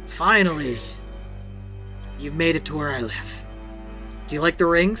 finally, you made it to where I live. Do you like the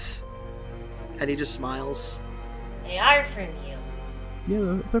rings?" And he just smiles. They are from you.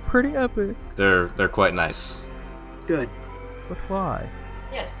 Yeah, they're pretty epic. They're quite nice. Good. But why?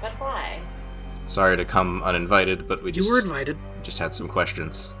 Yes, but why? Sorry to come uninvited, but we You were invited. just had some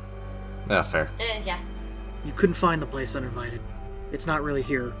questions. Yeah, fair. Yeah. You couldn't find the place uninvited. It's not really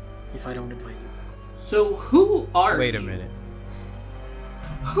here if I don't invite you. So who are Wait you? a minute.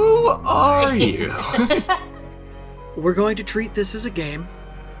 Who are you? We're going to treat this as a game.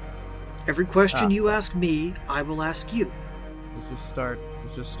 Every question you ask me, I will ask you.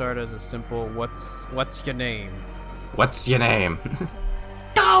 Let's just start as a simple what's your name? What's your name?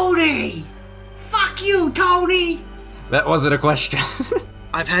 Tony! Fuck you, Tony! That wasn't a question.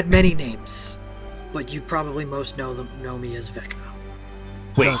 I've had many names, but you probably most know me as Vecna.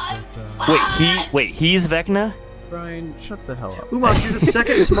 He's Vecna? Brian, shut the hell up. Umok, you're the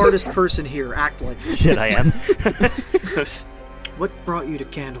second smartest person here. Act like it. Shit, I am. What brought you to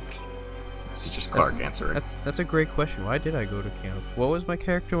Candlekeep? This is just Clark answering. That's a great question. Why did I go to Candlekeep? What was my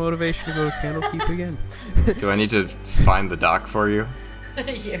character motivation to go to Candlekeep again? Do I need to find the doc for you?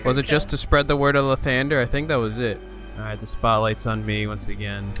 Was it just to spread the word of Lathander? I think that was it. Alright, the spotlight's on me once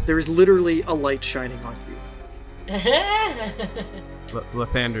again. There is literally a light shining on you.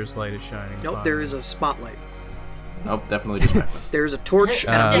 Lathander's light is shining. Nope, there is a spotlight. Nope, definitely just Reckless. There's a torch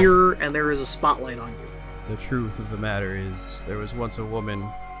and a mirror, and there is a spotlight on you. The truth of the matter is, there was once a woman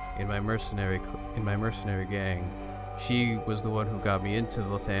in my mercenary gang. She was the one who got me into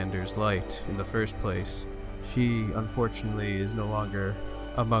Lathander's light in the first place. She, unfortunately, is no longer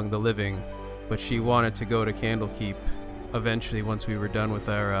among the living, but she wanted to go to Candlekeep eventually once we were done with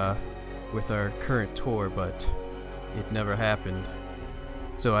our current tour, but it never happened.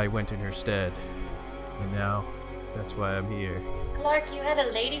 So I went in her stead, and now that's why I'm here. Clark, you had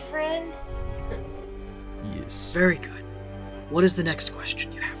a lady friend? Yes. Very good. What is the next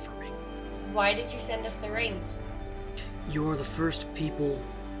question you have for me? Why did you send us the rings? You're the first people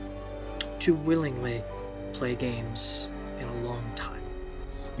to willingly play games in a long time.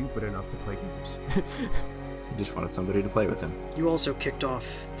 Stupid enough to play games. He just wanted somebody to play with him. You also kicked off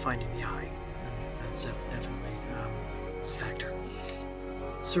finding the eye, and that's definitely it's a factor.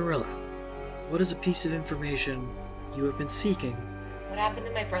 Cirilla, what is a piece of information you have been seeking? What happened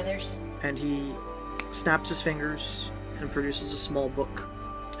to my brothers? And he snaps his fingers and produces a small book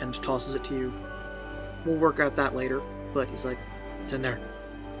and tosses it to you. We'll work out that later, but he's like, it's in there.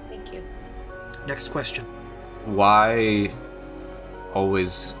 Thank you. Next question. Why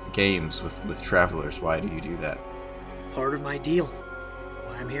always games with travelers? Why do you do that? Part of my deal.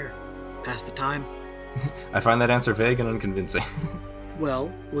 Why I'm here. Pass the time. I find that answer vague and unconvincing.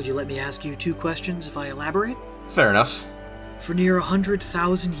 Well, will you let me ask you 2 questions if I elaborate? Fair enough. For near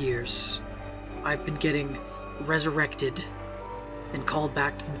 100,000 years, I've been getting resurrected and called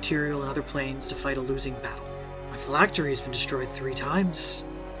back to the material and other planes to fight a losing battle. My phylactery has been destroyed 3 times,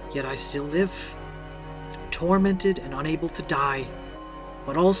 yet I still live. Tormented and unable to die,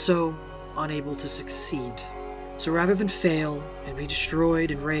 but also unable to succeed. So rather than fail and be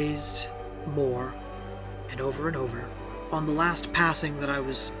destroyed and raised more and over, on the last passing that I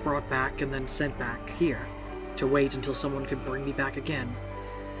was brought back and then sent back here to wait until someone could bring me back again,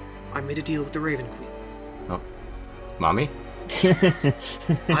 I made a deal with the Raven Queen. Oh, Mommy?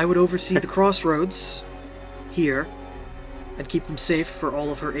 I would oversee the crossroads here and keep them safe for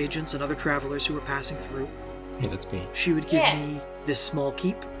all of her agents and other travelers who were passing through. Hey, that's me. She would give me this small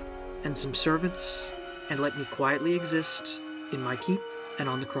keep and some servants and let me quietly exist in my keep and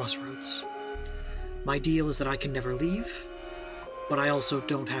on the crossroads. My deal is that I can never leave, but I also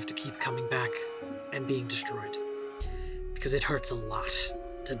don't have to keep coming back and being destroyed. Because it hurts a lot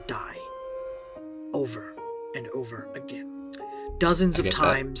to die. Over and over again. Dozens of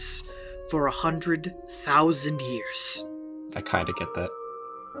times for 100,000 years. I kinda get that.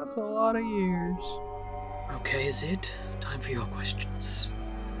 That's a lot of years. Okay, is it? Time for your questions.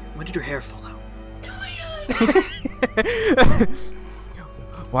 When did your hair fall out?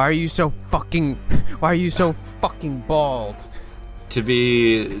 Why are you so fucking bald? To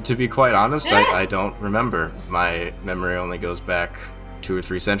be quite honest, I don't remember. My memory only goes back 2 or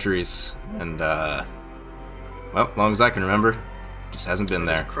 3 centuries, and well, as long as I can remember, just hasn't been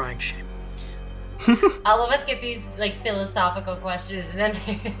there. It's a crying shame. All of us get these like philosophical questions, and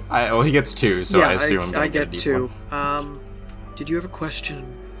then Well, he gets 2, so yeah, I assume I'm gonna I get a get deep 2. one. Did you ever question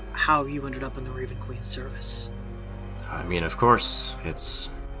how you ended up in the Raven Queen's service? I mean, of course, it's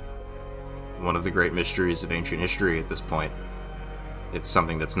one of the great mysteries of ancient history at this point. It's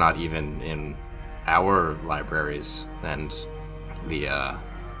something that's not even in our libraries, and the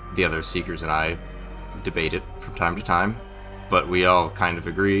other Seekers and I debate it from time to time, but we all kind of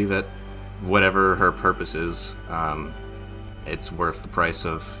agree that whatever her purpose is, it's worth the price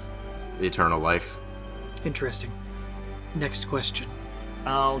of eternal life. Interesting. Next question.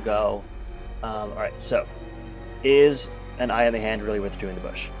 I'll go. Alright, so, is an eye in the hand really worth doing the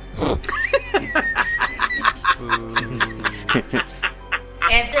bush?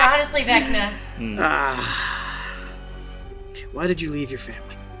 answer honestly, Vecna. Why did you leave your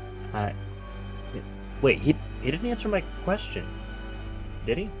family? Wait, he didn't answer my question,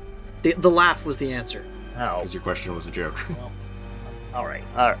 did he? The laugh was the answer. How? Because your question was a joke. Well, all right.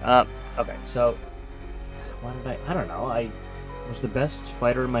 Okay, so why did I don't know. I was the best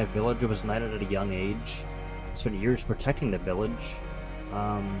fighter in my village. I was knighted at a young age. I spent years protecting the village.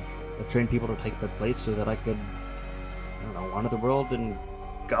 I trained people to take my place so that I could, wander the world and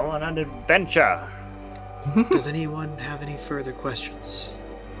go on an adventure. Does anyone have any further questions?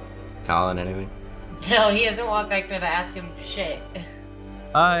 Colin, anything? No, he hasn't walked back there to ask him shit.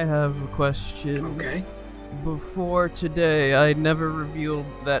 I have a question. Okay. Before today, I never revealed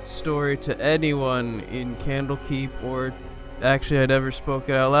that story to anyone in Candlekeep, or actually I never spoke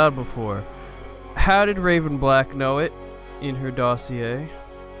it out loud before. How did Raven Black know it in her dossier?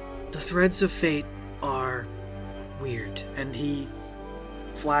 The threads of fate are weird, and he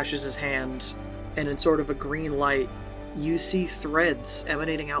flashes his hand, and in sort of a green light, you see threads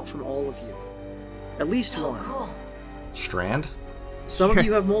emanating out from all of you. At least one. Cool. Strand? Some of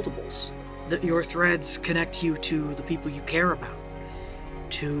you have multiples. Your threads connect you to the people you care about,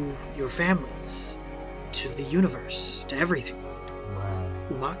 to your families, to the universe, to everything. Wow.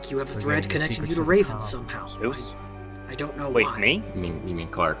 Umak, you have a We're thread getting the connecting you secrets to of Raven Tom. somehow. Oops. I don't know Wait, why. me? You mean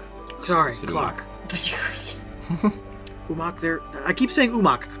Clark? Sorry, Said Clark. Umak. Umak, I keep saying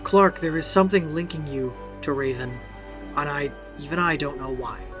Umak. Clark, there is something linking you to Raven, and even I don't know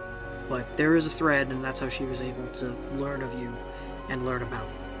why. But there is a thread, and that's how she was able to learn of you and learn about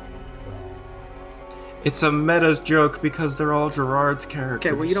you. It's a meta joke because they're all Gerard's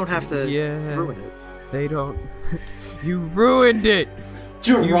characters. Okay, well, you don't have to Yeah. ruin it. They don't. You ruined it!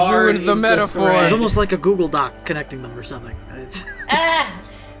 Gerard You ruined the is metaphor. thread. It's almost like a Google Doc connecting them or something. It's...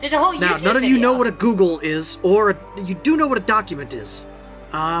 There's a whole YouTube Now, none of you video. know what a Google is, or you do know what a document is.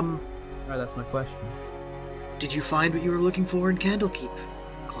 Alright, that's my question. Did you find what you were looking for in Candlekeep,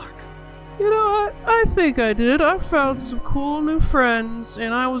 Clark? You know what? I think I did. I found some cool new friends,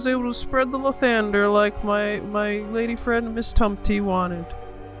 and I was able to spread the Lathander like my lady friend Miss Tumpty wanted.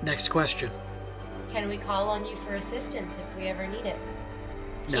 Next question. Can we call on you for assistance if we ever need it?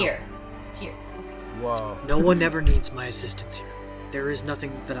 No. Here. Whoa. No one ever needs my assistance here. There is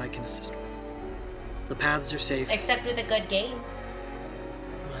nothing that I can assist with. The paths are safe. Except with a good game.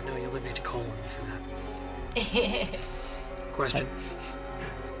 I know you'll need to call on me for that. Question.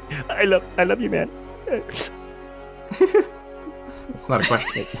 I love you, man. It's not a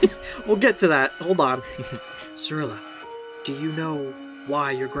question. We'll get to that. Hold on. Cirilla, do you know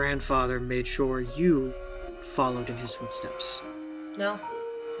why your grandfather made sure you followed in his footsteps? No.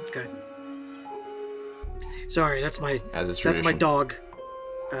 Okay. Sorry, that's my As is that's my tradition. dog.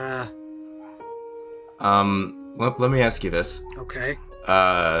 Let me ask you this. Okay.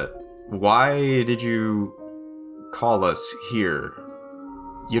 Why did you call us here?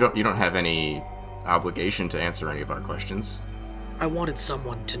 You don't have any obligation to answer any of our questions. I wanted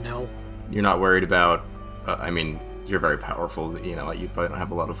someone to know. You're not worried about. You're very powerful. You probably don't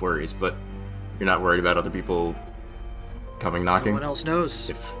have a lot of worries, but you're not worried about other people coming No knocking. one else knows.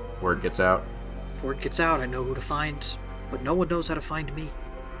 If word gets out. If word gets out, I know who to find, but no one knows how to find me.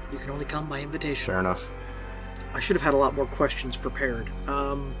 You can only come by invitation. Fair enough. I should have had a lot more questions prepared.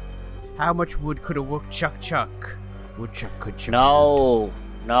 How much wood could a woodchuck chuck? Woodchuck could chuck.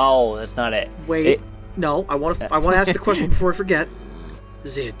 No, that's not it. Wait. No, I want to ask the question before I forget.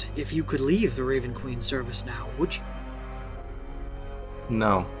 Zid, if you could leave the Raven Queen service now, would you?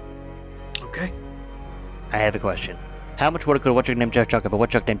 No. Okay. I have a question. How much wood could a woodchuck named Chuck if a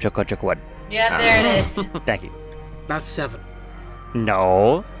woodchuck named Chuck would? Yeah, there it is. Thank you. About 7.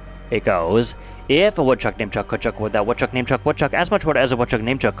 No. It goes, if a woodchuck named Chuck could chuck wood, that woodchuck named Chuck would chuck as much wood as a woodchuck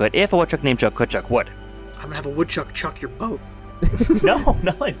named Chuck could, if a woodchuck named Chuck could chuck wood. I'm gonna have a woodchuck chuck your boat. No,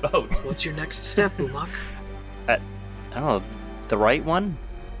 not my boat. What's your next step, Umak? Oh, the right one?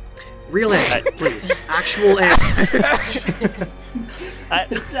 Real answer, please. Actual answer.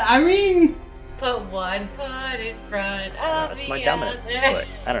 I mean, Put one foot in front of That's the my dominant other. foot.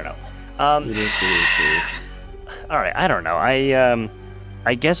 I don't know. Alright, I don't know.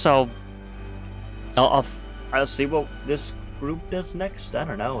 I guess I'll see what this group does next. I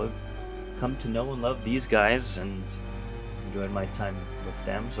don't know. I've come to know and love these guys and enjoyed my time with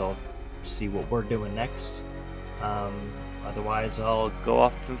them, so I'll see what we're doing next. Otherwise, I'll go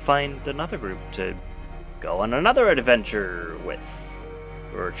off and find another group to go on another adventure with,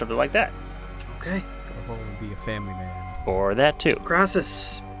 or something like that. Okay. Go home and be a family man. Or that too.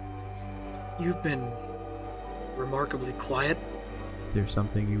 Crassus, you've been remarkably quiet. Is there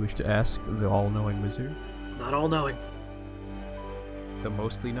something you wish to ask the all-knowing wizard? Not all knowing. The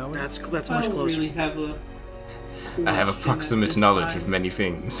mostly knowing? That's I much don't closer. really have a. I have question approximate at this knowledge time. of many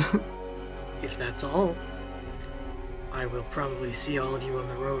things. If that's all, I will probably see all of you on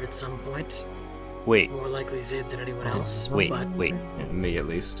the road at some point. Wait, More likely Zid than anyone else. wait, But wait, Me, at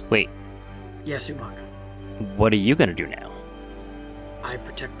least. wait. yes, Umak. What are you gonna do now? I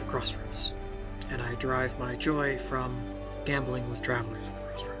protect the crossroads, and I derive my joy from gambling with travelers at the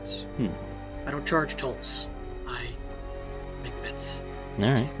crossroads. I don't charge tolls. I make bets.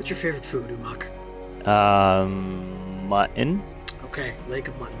 Alright. What's your favorite food, Umak? Mutton. Okay, leg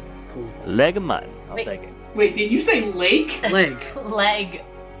of mutton. Cool. Leg of mutton. I'll Wait. take it. Wait, did you say lake? Leg. Leg.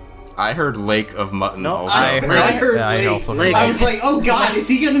 I heard lake of mutton No, also. I heard Yeah, I lake. also heard Leg. I was like, oh god, is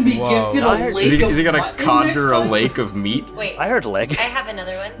he gonna be Whoa. gifted I a heard- lake of Is he gonna mutton conjure next a time? lake of meat? Wait, I heard leg. I have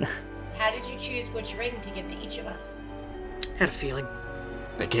another one. How did you choose which ring to give to each of us? Had a feeling.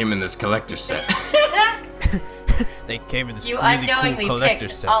 They came in this collector's set. They came in this You really unknowingly cool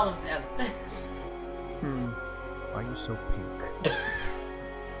collector's picked set. all of them. Why are you so pink?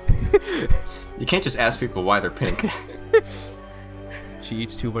 You can't just ask people why they're pink. She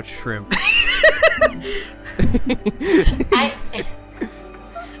eats too much shrimp. I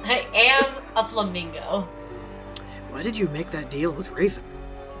am a flamingo. Why did you make that deal with Raven?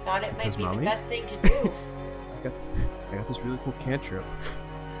 Thought it might Because be the mommy? best thing to do. I got this really cool cantrip.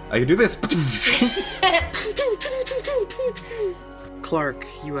 I can do this. Clark,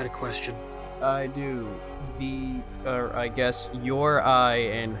 you had a question. I do. I guess your eye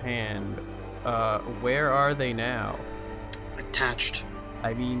and hand. Where are they now? Attached.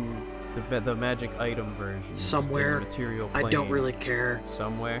 I mean, the magic item version. Somewhere. Material I don't plane. really care.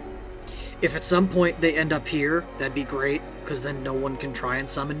 Somewhere. If at some point they end up here, that'd be great, because then no one can try and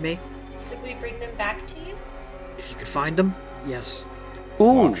summon me. Could we bring them back to you? If you could find them, yes.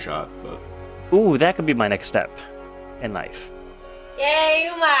 Long Ooh. shot, but Ooh, that could be my next step in life. Yay,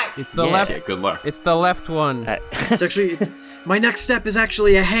 Umak! It's the Yeah. left. okay, good luck. It's the left one. It's actually, my next step is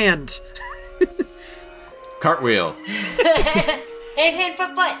actually a hand. Cartwheel. Hand for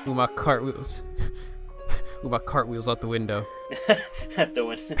butt. Uma cartwheels. Uma cartwheels out the window. At the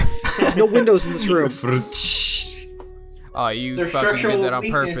window. No windows in this room. Oh, you There's fucking structural did that on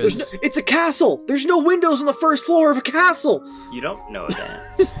weakness. purpose. It's a castle. There's no windows on the first floor of a castle. You don't know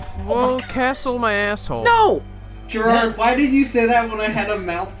that. Well, castle my asshole. No. Gerard, why did you say that when I had a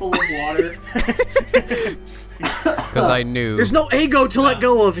mouthful of water? Because I knew. There's no ego to let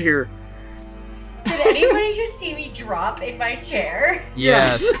go of here. Did anybody just see me drop in my chair?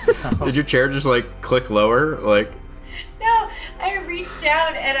 Yes. Did your chair just like click lower? Like, No, I reached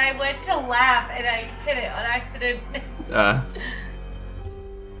down and I went to laugh and I hit it on accident.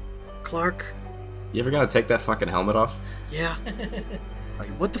 Clark. you ever gonna take that fucking helmet off? Yeah. Are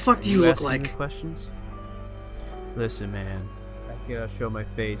you- What the fuck are do you look asking me like? questions? Listen, man. I cannot show my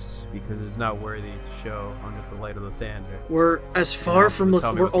face because it's not worthy to show under the light of Lathander. We're as far Yeah, from just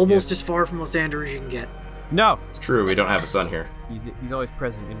tell me we're what's a almost gift. as far from Lathander as you can get. No! It's true, we don't have a son here. He's always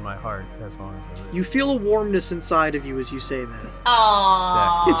present in my heart as long as I live. You feel a warmness inside of you as you say that.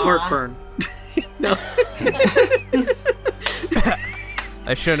 Aww. It's heartburn. No.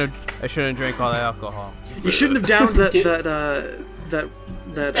 I shouldn't have drank all that alcohol. You shouldn't have downed that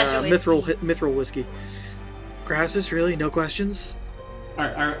Special mithril whiskey. Crassus, really? No questions?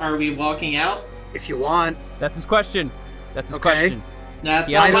 Are we walking out? If you want. That's his question. That's his Okay. question. That's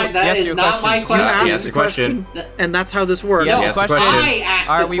Yeah, not I my. don't- That yes, is your not my You question. question. He asked asked the a question. and that's how this works. Yes, He asked a question. I asked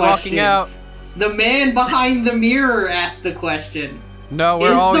Are the we question. walking out? The man behind the mirror asked the question. No,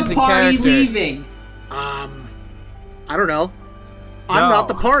 we're Is always the in party character. leaving? I don't know. I'm No. not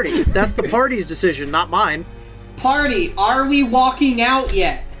the party. That's the party's decision, not mine. Party, are we walking out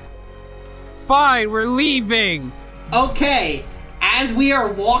yet? Fine, we're leaving. Okay, as we are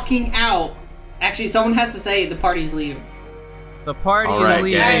walking out, actually, someone has to say the party's leaving. The party All is right,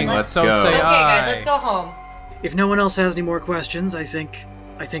 leaving. gang, let's so go. say Okay, aye. guys, let's go home. If no one else has any more questions, I think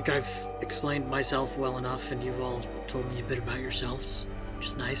I've explained myself well enough, and you've all told me a bit about yourselves, which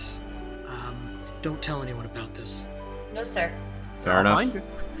is nice. Don't tell anyone about this. No, sir. Fair I'll enough. find you.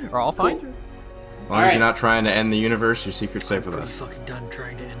 Or I'll find you. As long as you're not trying to end the universe, your secret's safe with Pretty us. fucking done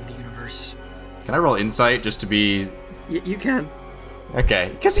trying to end the universe. Can I roll insight just to be... You can. Okay,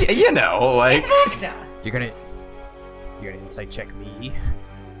 because, you know, like... Vecna. You're gonna insight check me.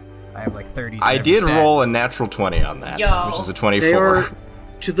 I have like 30. I did roll a natural 20 on that, Yo. which is a They 24. are,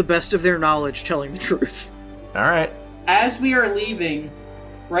 to the best of their knowledge, telling the truth. Alright. As we are leaving,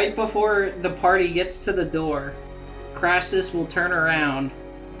 right before the party gets to the door, Crassus will turn around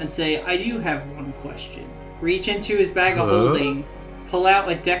and say, I do have one question. Reach into his bag of Huh? holding, pull out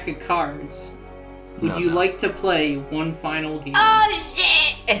a deck of cards. Would No, you no. like to play one final game? Oh,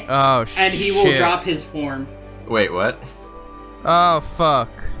 shit! Oh shit. And he will drop his form. Wait, what? Oh fuck.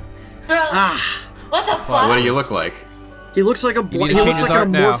 Ah, What the So fuck? what do you look like? he looks like a You need to he change looks his like an art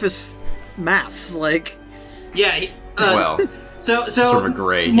now. amorphous mass. Like Yeah, Well, So sort of a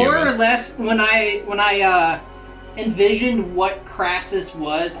gray more human. or less, when I envisioned what Crassus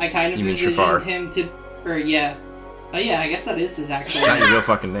was, I kind of You mean envisioned Shafar? him to, or yeah. Oh yeah, I guess that is his actual Not name. your real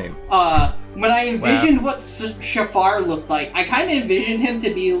fucking name. When I envisioned what Shafar looked like, I kind of envisioned him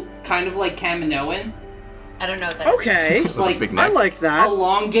to be kind of like Kaminoan. I don't know what that is. Okay. Just like Big I neck. like that.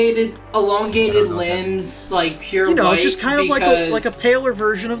 elongated I don't know limbs, like pure You know, white. just kind of because... like a paler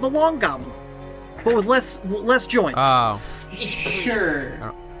version of the Long Goblin, but with less joints. Oh. Sure.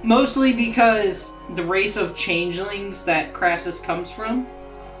 Oh. Mostly because the race of changelings that Crassus comes from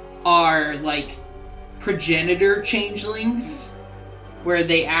are like progenitor changelings, where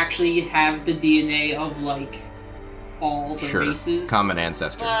they actually have the DNA of like all the Sure. races. Common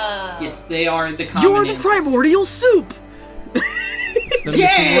ancestor. Yes, they are the common You're the ancestor. primordial soup. The missing link.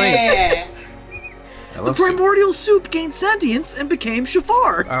 Yeah! I The love soup. primordial soup gained sentience and became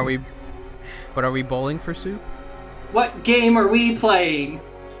Shafar. Are we bowling for soup? What game are we playing?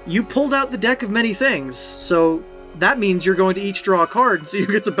 You pulled out the deck of many things, so that means you're going to each draw a card, so you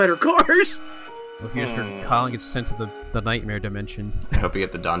get a better card. Well, here's where Colin gets sent to the nightmare dimension. I hope you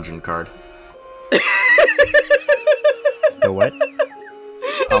get the dungeon card. The what?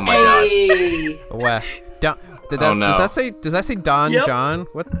 Oh my god. Hey! Wah. Oh, no. Does that say Don Yep. John?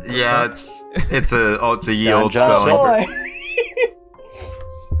 What? Yeah, it's a ye Don old John spelling.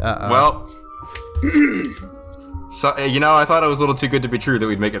 Uh-oh. Well, so I thought it was a little too good to be true that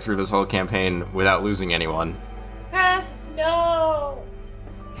we'd make it through this whole campaign without losing anyone. Crassus, no!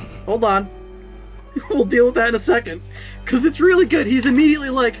 Hold on. We'll deal with that in a second. Because it's really good. He's immediately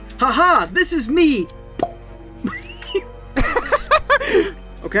like, haha, this is me!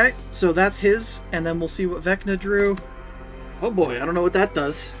 Okay, so that's his, and then we'll see what Vecna drew. Oh boy, I don't know what that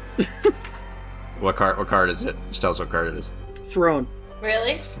does. What card is it? Just tell us what card it is. Throne.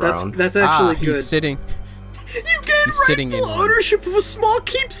 Really? Throne. That's actually he's good. sitting. You gain He's sitting rightful in one. ownership of a small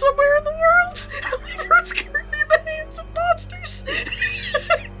keep somewhere in the world. However, it's currently in the hands of monsters.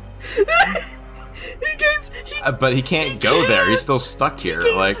 But he can't go there. He's still stuck here. He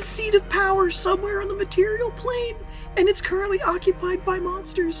gains Like, a seat of power somewhere on the material plane, and it's currently occupied by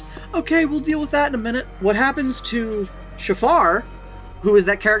monsters. Okay, we'll deal with that in a minute. What happens to Shafar, who is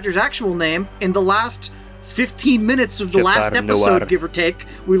that character's actual name, in the last 15 minutes of the Shafar last Noir. episode, give or take,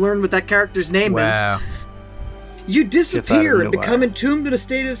 we learned what that character's name Wow. is. You disappear Shafar and become Noir. entombed in a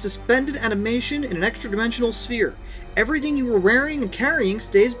state of suspended animation in an extra-dimensional sphere. Everything you were wearing and carrying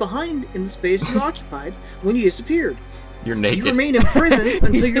stays behind in the space you occupied when you disappeared. you're You naked. remain imprisoned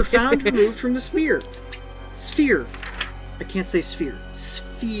until you're found removed from the sphere. Sphere. I can't say sphere.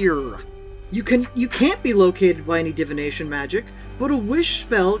 Sphere. You can't be located by any divination magic, but a wish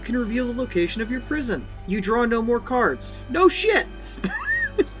spell can reveal the location of your prison. You draw no more cards. No shit!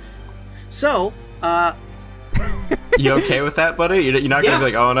 So, You okay with that, buddy? You're not Yeah. gonna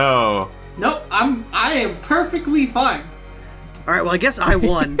be like, oh no. Nope, I am perfectly fine. alright, well I guess I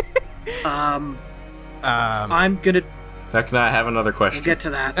won. I'm gonna Vecna, I have another question. get to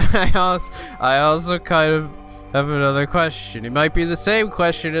that. I also kind of have another question. It might be the same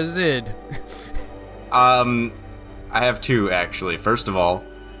question as Zid. I have two, actually. First of all,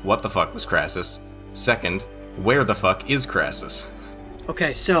 what the fuck was Crassus? Second, where the fuck is Crassus?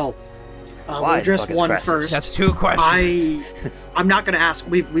 Okay, so we'll Why the address fuck is one Crassus? first. That's two questions. I'm not gonna ask.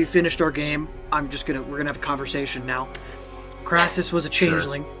 We've finished our game. We're gonna have a conversation now. Crassus was a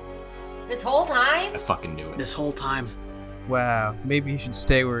changeling This whole time? I fucking knew it. this whole time, Wow. Maybe he should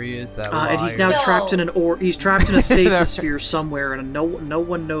stay where he is. That and he's liar. now No. trapped in he's trapped in a stasis sphere somewhere, and no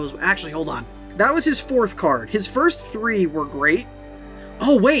one knows. Actually, hold on. That was his fourth card. His first three were great.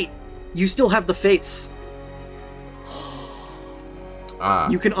 Oh wait, you still have the fates.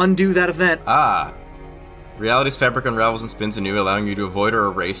 You can undo that event. Reality's fabric unravels and spins anew, allowing you to avoid or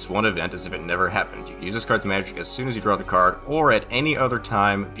erase one event as if it never happened. You can use this card's magic as soon as you draw the card, or at any other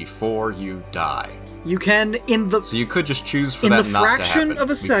time before you die. You can So you could just choose for in that the not to fraction happen. of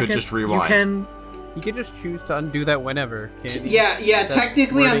a We second. could just You rewind. can. You can just choose to undo that whenever, can't you? Yeah, That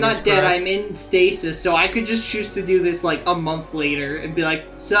technically I'm wording is not dead, correct. I'm in stasis, so I could just choose to do this like a month later and be like,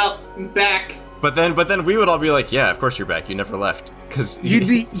 sup, I'm back. But then we would all be like, yeah, of course you're back. You never left. Because You'd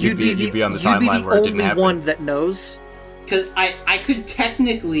be on the timeline where it didn't only happen. one that knows. Because I could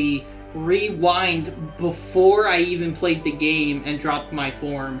technically rewind before I even played the game and dropped my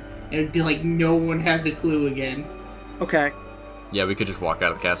form, and it'd be like no one has a clue again. Okay. Yeah, we could just walk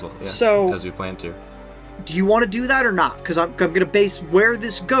out of the castle. Yeah, So- as we planned to. Do you want to do that or not? Because I'm going to base where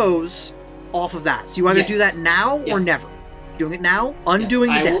this goes off of that. So you either do Yes. that now or Yes. never. Doing it now,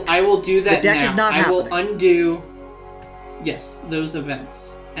 undoing Yes, the deck. I will do that The deck now. is not I will happening. undo, yes, those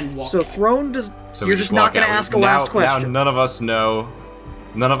events. and walk So out. Throne does. So you're we just not walk going to out. ask a last question. Now none of us know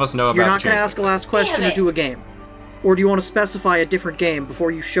about You're not the going to ask a changeling. last question Damn or it. do a game. Or do you want to specify a different game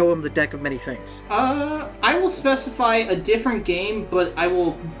before you show him the deck of many things? I will specify a different game, but I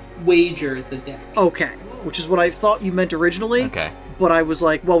will wager the deck. Okay, which is what I thought you meant originally. Okay. But I was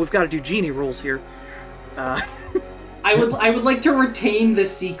like, well, we've got to do genie rules here. I would like to retain the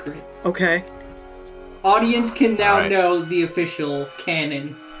secret. Okay. Audience can now Alright. know the official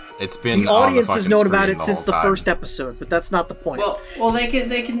canon. It's been The on audience has fucking known about screen it since whole the time. first episode, but that's not the point. Well, they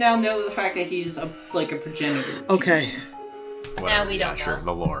can now know the fact that he's a progenitor. Okay. Whatever, Now we yeah, don't sure, know.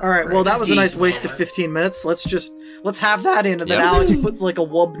 the lore. All right. Well, that was a nice Deep waste of lore. 15 minutes. Let's have that in, and then Yep. Alex put like a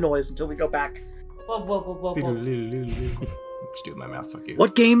wub noise until we go back. Whoa, whoa, whoa, whoa, whoa. Just do it with my mouth, fuck you.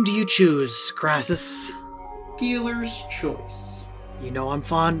 What game do you choose, Crassus? Dealer's choice. You know I'm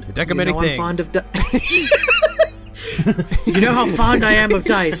fond. A deck you of many know things. I'm fond of. You know how fond I am of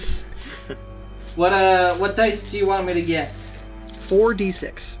dice. What dice do you want me to get?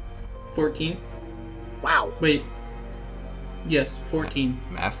 4d6. 14. Wow. Wait. Yes, 14.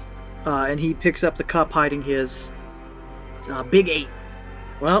 Math? And he picks up the cup hiding his. It's a big 8.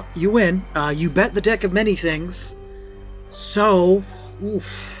 Well, you win. You bet the deck of many things. So,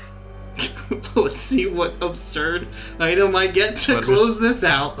 oof. Let's see what absurd item I get to Let close this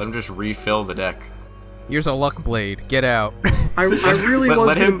out. Let him just refill the deck. Here's a luck blade. Get out. I really was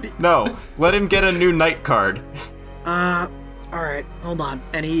let gonna him be. let him get a new knight card. All right, hold on.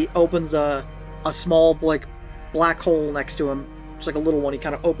 And he opens a small like black hole next to him. Just like a little one. He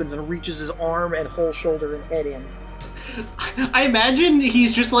kind of opens and reaches his arm and whole shoulder and head in. I imagine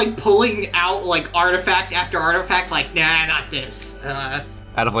he's just like pulling out like artifact after artifact, like, nah, not this.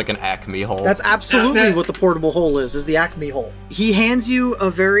 Out of like an Acme hole. That's absolutely what the portable hole is the Acme hole. He hands you a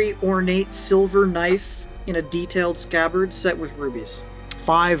very ornate silver knife in a detailed scabbard set with rubies.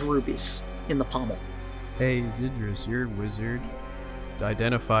 5 rubies in the pommel. Hey, Zidrus, you're a wizard.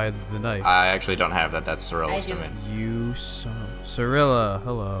 Identify the knife. I actually don't have that. That's Cyrilla's I do. domain. You son. Cyrilla,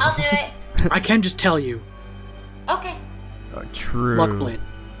 hello. I'll do it. I can just tell you. Okay. True. Luckblade.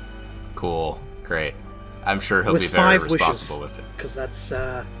 Cool. Great. I'm sure he'll With be very 5 responsible wishes. with it. Because that's,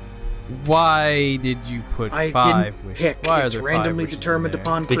 Why did you put I 5 didn't wishes? pick. Why are It's there 5 randomly wishes in determined there?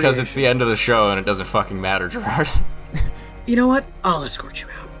 upon Because creation. it's the end of the show and it doesn't fucking matter, Gerard. You know what? I'll escort you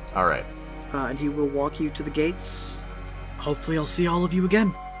out. Alright. And he will walk you to the gates. Hopefully I'll see all of you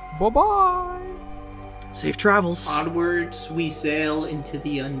again. Bye-bye. Safe travels. Onwards we sail into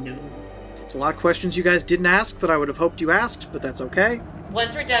the unknown. There's a lot of questions you guys didn't ask that I would have hoped you asked, but that's okay.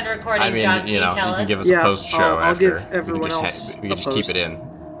 Once we're done recording, I mean, John, can you you know, tell you us? can give us Yeah, a post show I'll after. give everyone we can else just, we can a just keep it post.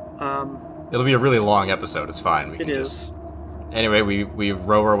 in. It'll be a really long episode. It's fine. We It can is. just. Anyway, we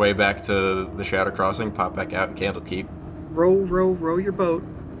row our way back to the Shadow Crossing, pop back out in Candlekeep, Row your boat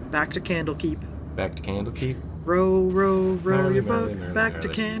back to Candlekeep. back to Candlekeep. Row Merrily, your boat merrily, merrily, back to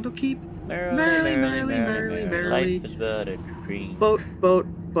merrily. Candlekeep. Merrily, Merrily, merrily, merrily, merrily, merrily. Life is but a dream. Boat.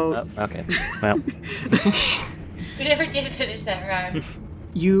 Oh, okay. Well, We never did finish that rhyme.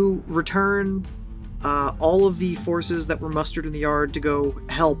 You return all of the forces that were mustered in the yard to go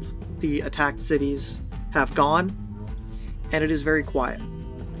help the attacked cities have gone, and it is very quiet.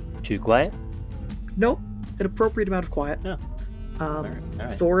 too quiet? Nope, an appropriate amount of quiet. No. All right.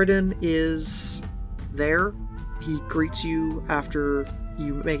 Thoradin is there. He greets you after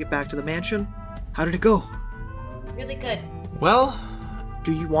you make it back to the mansion. How did it go? Really good. Well,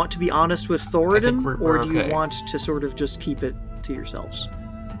 Do you want to be honest with I Thoradin, think we're or do you okay. want to sort of just keep it to yourselves?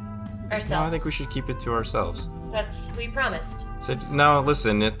 Ourselves. no, I think we should keep it to ourselves. We promised. So no,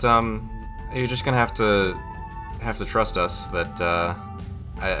 listen, you're just gonna have to trust us that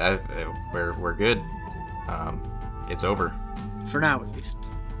we're good. It's over. For now, at least.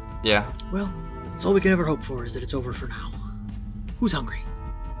 Yeah. Well, it's all we can ever hope for is that it's over for now. Who's hungry?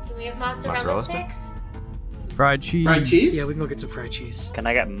 Can we have mozzarella Mozzarella sticks? Fried cheese. Fried cheese? Yeah, we can go get some fried cheese. Can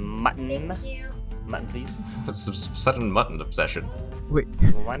I get mutton? Thank you. Mutton, please. That's a sudden mutton obsession. Wait,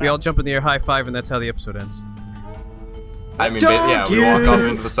 Well, why we all not? jump in the air, high five, and that's how the episode ends. I mean, Don't yeah, we walk off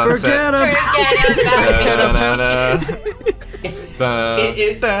into the sunset. Forget about Forget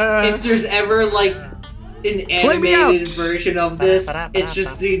about it. If there's ever like an Play me animated out. version of this, it's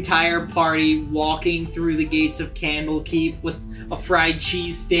just the entire party walking through the gates of Candlekeep with a fried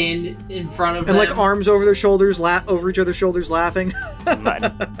cheese stand in front of And them. like arms over their shoulders, over each other's shoulders, laughing.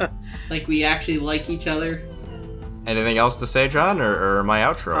 Mutton. Like we actually like each other. Anything else to say, John, or my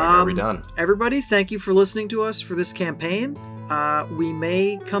outro? Are we done? Everybody, thank you for listening to us for this campaign. We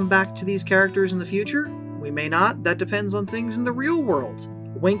may come back to these characters in the future. We may not. That depends on things in the real world.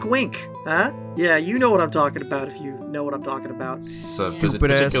 Wink, wink. Huh? Yeah, you know what I'm talking about if you know what I'm talking about. So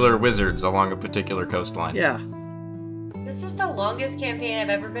Stupid ass. particular wizards along a particular coastline. Yeah. This is the longest campaign I've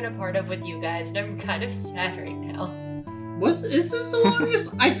ever been a part of with you guys, and I'm kind of sad right now. Is this the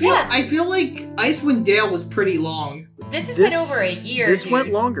longest? I feel like Icewind Dale was pretty long. This has been over a year. This dude. went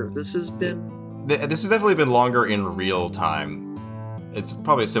longer. This has been... This has definitely been longer in real time. It's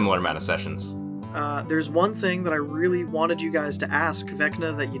probably a similar amount of sessions. There's one thing that I really wanted you guys to ask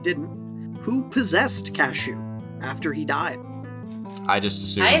Vecna that you didn't. Who possessed Cashew after he died? I just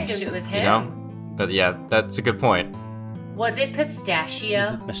assumed. I assumed it was him. You know? But yeah, that's a good point. Was it Pistachio?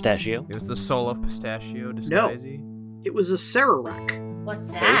 Is it Mustachio? It was the soul of Pistachio disguisey. It was a Sararek. What's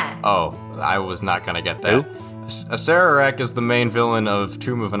that? Oh, I was not gonna get that. A Sararek is the main villain of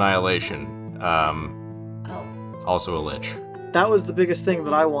Tomb of Annihilation. Also a lich. That was the biggest thing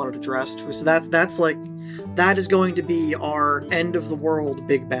that I wanted addressed, was that is going to be our end of the world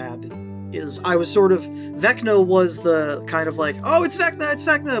big bad. Vecna was the kind of like, oh, it's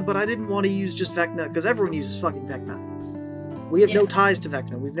Vecna, but I didn't want to use just Vecna, because everyone uses fucking Vecna. We have no ties to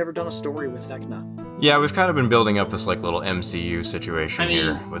Vecna. We've never done a story with Vecna. Yeah, we've kind of been building up this little MCU situation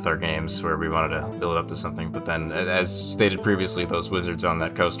here with our games, where we wanted to build it up to something, but then, as stated previously, those wizards on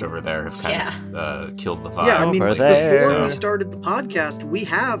that coast over there have kind of killed the vibe. Yeah, I mean, before So- we started the podcast, we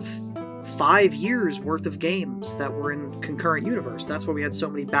have 5 years worth of games that were in concurrent universe. That's why we had so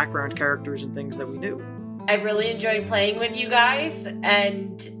many background characters and things that we knew. I really enjoyed playing with you guys,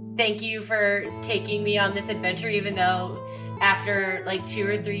 and thank you for taking me on this adventure, even though after 2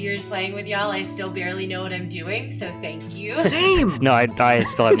 or 3 years playing with y'all, I still barely know what I'm doing, so thank you. Same! No, I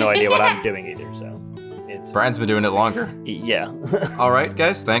still have no idea what I'm doing either, so it's... Brian's been doing it longer. Yeah. All right,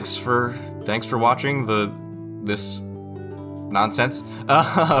 guys, thanks for watching this nonsense.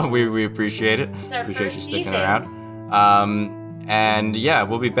 We appreciate it. It's our Appreciate first you sticking season. around. And yeah,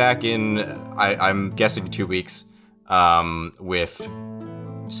 we'll be back in I'm guessing 2 weeks with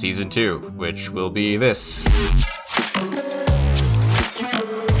season 2, which will be this.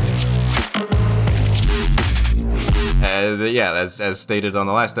 As stated on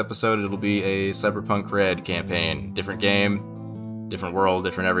the last episode, it'll be a Cyberpunk Red campaign. Different game, different world,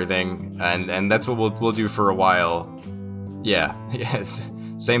 different everything, and that's what we'll do for a while. Yeah, yes.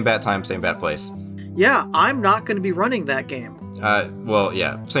 Same bat time, same bat place. Yeah, I'm not going to be running that game. Well,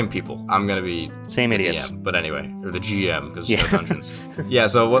 yeah, same people. I'm gonna be same the idiots. DM, but anyway, or the GM because there's no dungeons. Yeah,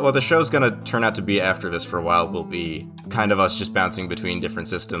 so what the show's gonna turn out to be after this for a while will be kind of us just bouncing between different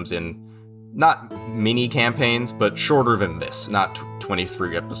systems in not mini campaigns, but shorter than this. Not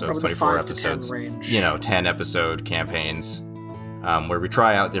 23 episodes, Probably 24 5 to 10 episodes. range. 10 episode campaigns where we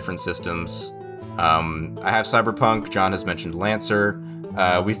try out different systems. I have Cyberpunk. John has mentioned Lancer.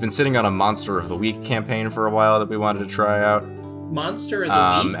 We've been sitting on a Monster of the Week campaign for a while that we wanted to try out. Monster of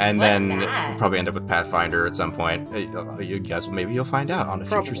the Week? And What's then that? we'll probably end up with Pathfinder at some point. You guys, maybe you'll find out on a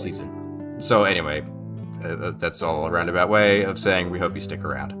future Probably. season. So anyway, that's all a roundabout way of saying we hope you stick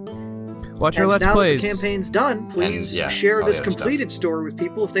around. Watch your And Let's now Plays. that the campaign's done, please yeah, share all the this other stuff. completed story with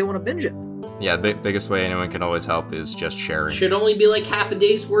people if they want to binge it. Yeah, the biggest way anyone can always help is just sharing. Should only be like half a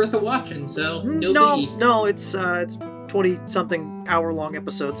day's worth of watching, so no biggie. No, it's 20-something hour-long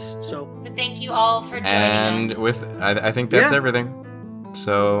episodes, so... But thank you all for joining And us. I think that's Yeah. everything.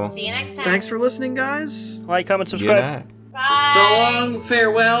 So See you next time. Thanks for listening, guys. Like, comment, good subscribe. night. Bye. So long,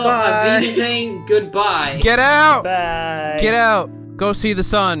 farewell, Bye. Auf Wiedersehen, goodbye. Get out! Bye. Get out! Go see the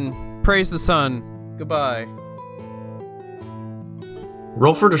sun. Praise the sun. Goodbye.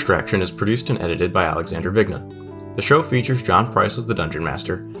 Roll for Distraction is produced and edited by Alexander Vigna. The show features John Price as the Dungeon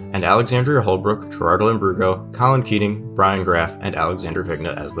Master, and Alexandria Holbrook, Gerardo Limburgo, Colin Keating, Brian Graff, and Alexander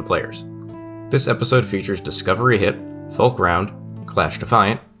Vigna as the players. This episode features Discovery Hit, Folk Round, Clash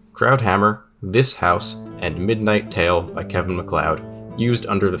Defiant, Crowdhammer, This House, and Midnight Tale by Kevin MacLeod, used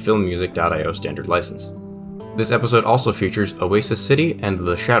under the filmmusic.io standard license. This episode also features Oasis City and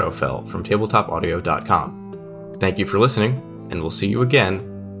The Shadowfell from tabletopaudio.com. Thank you for listening, and we'll see you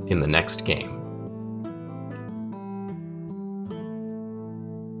again in the next game.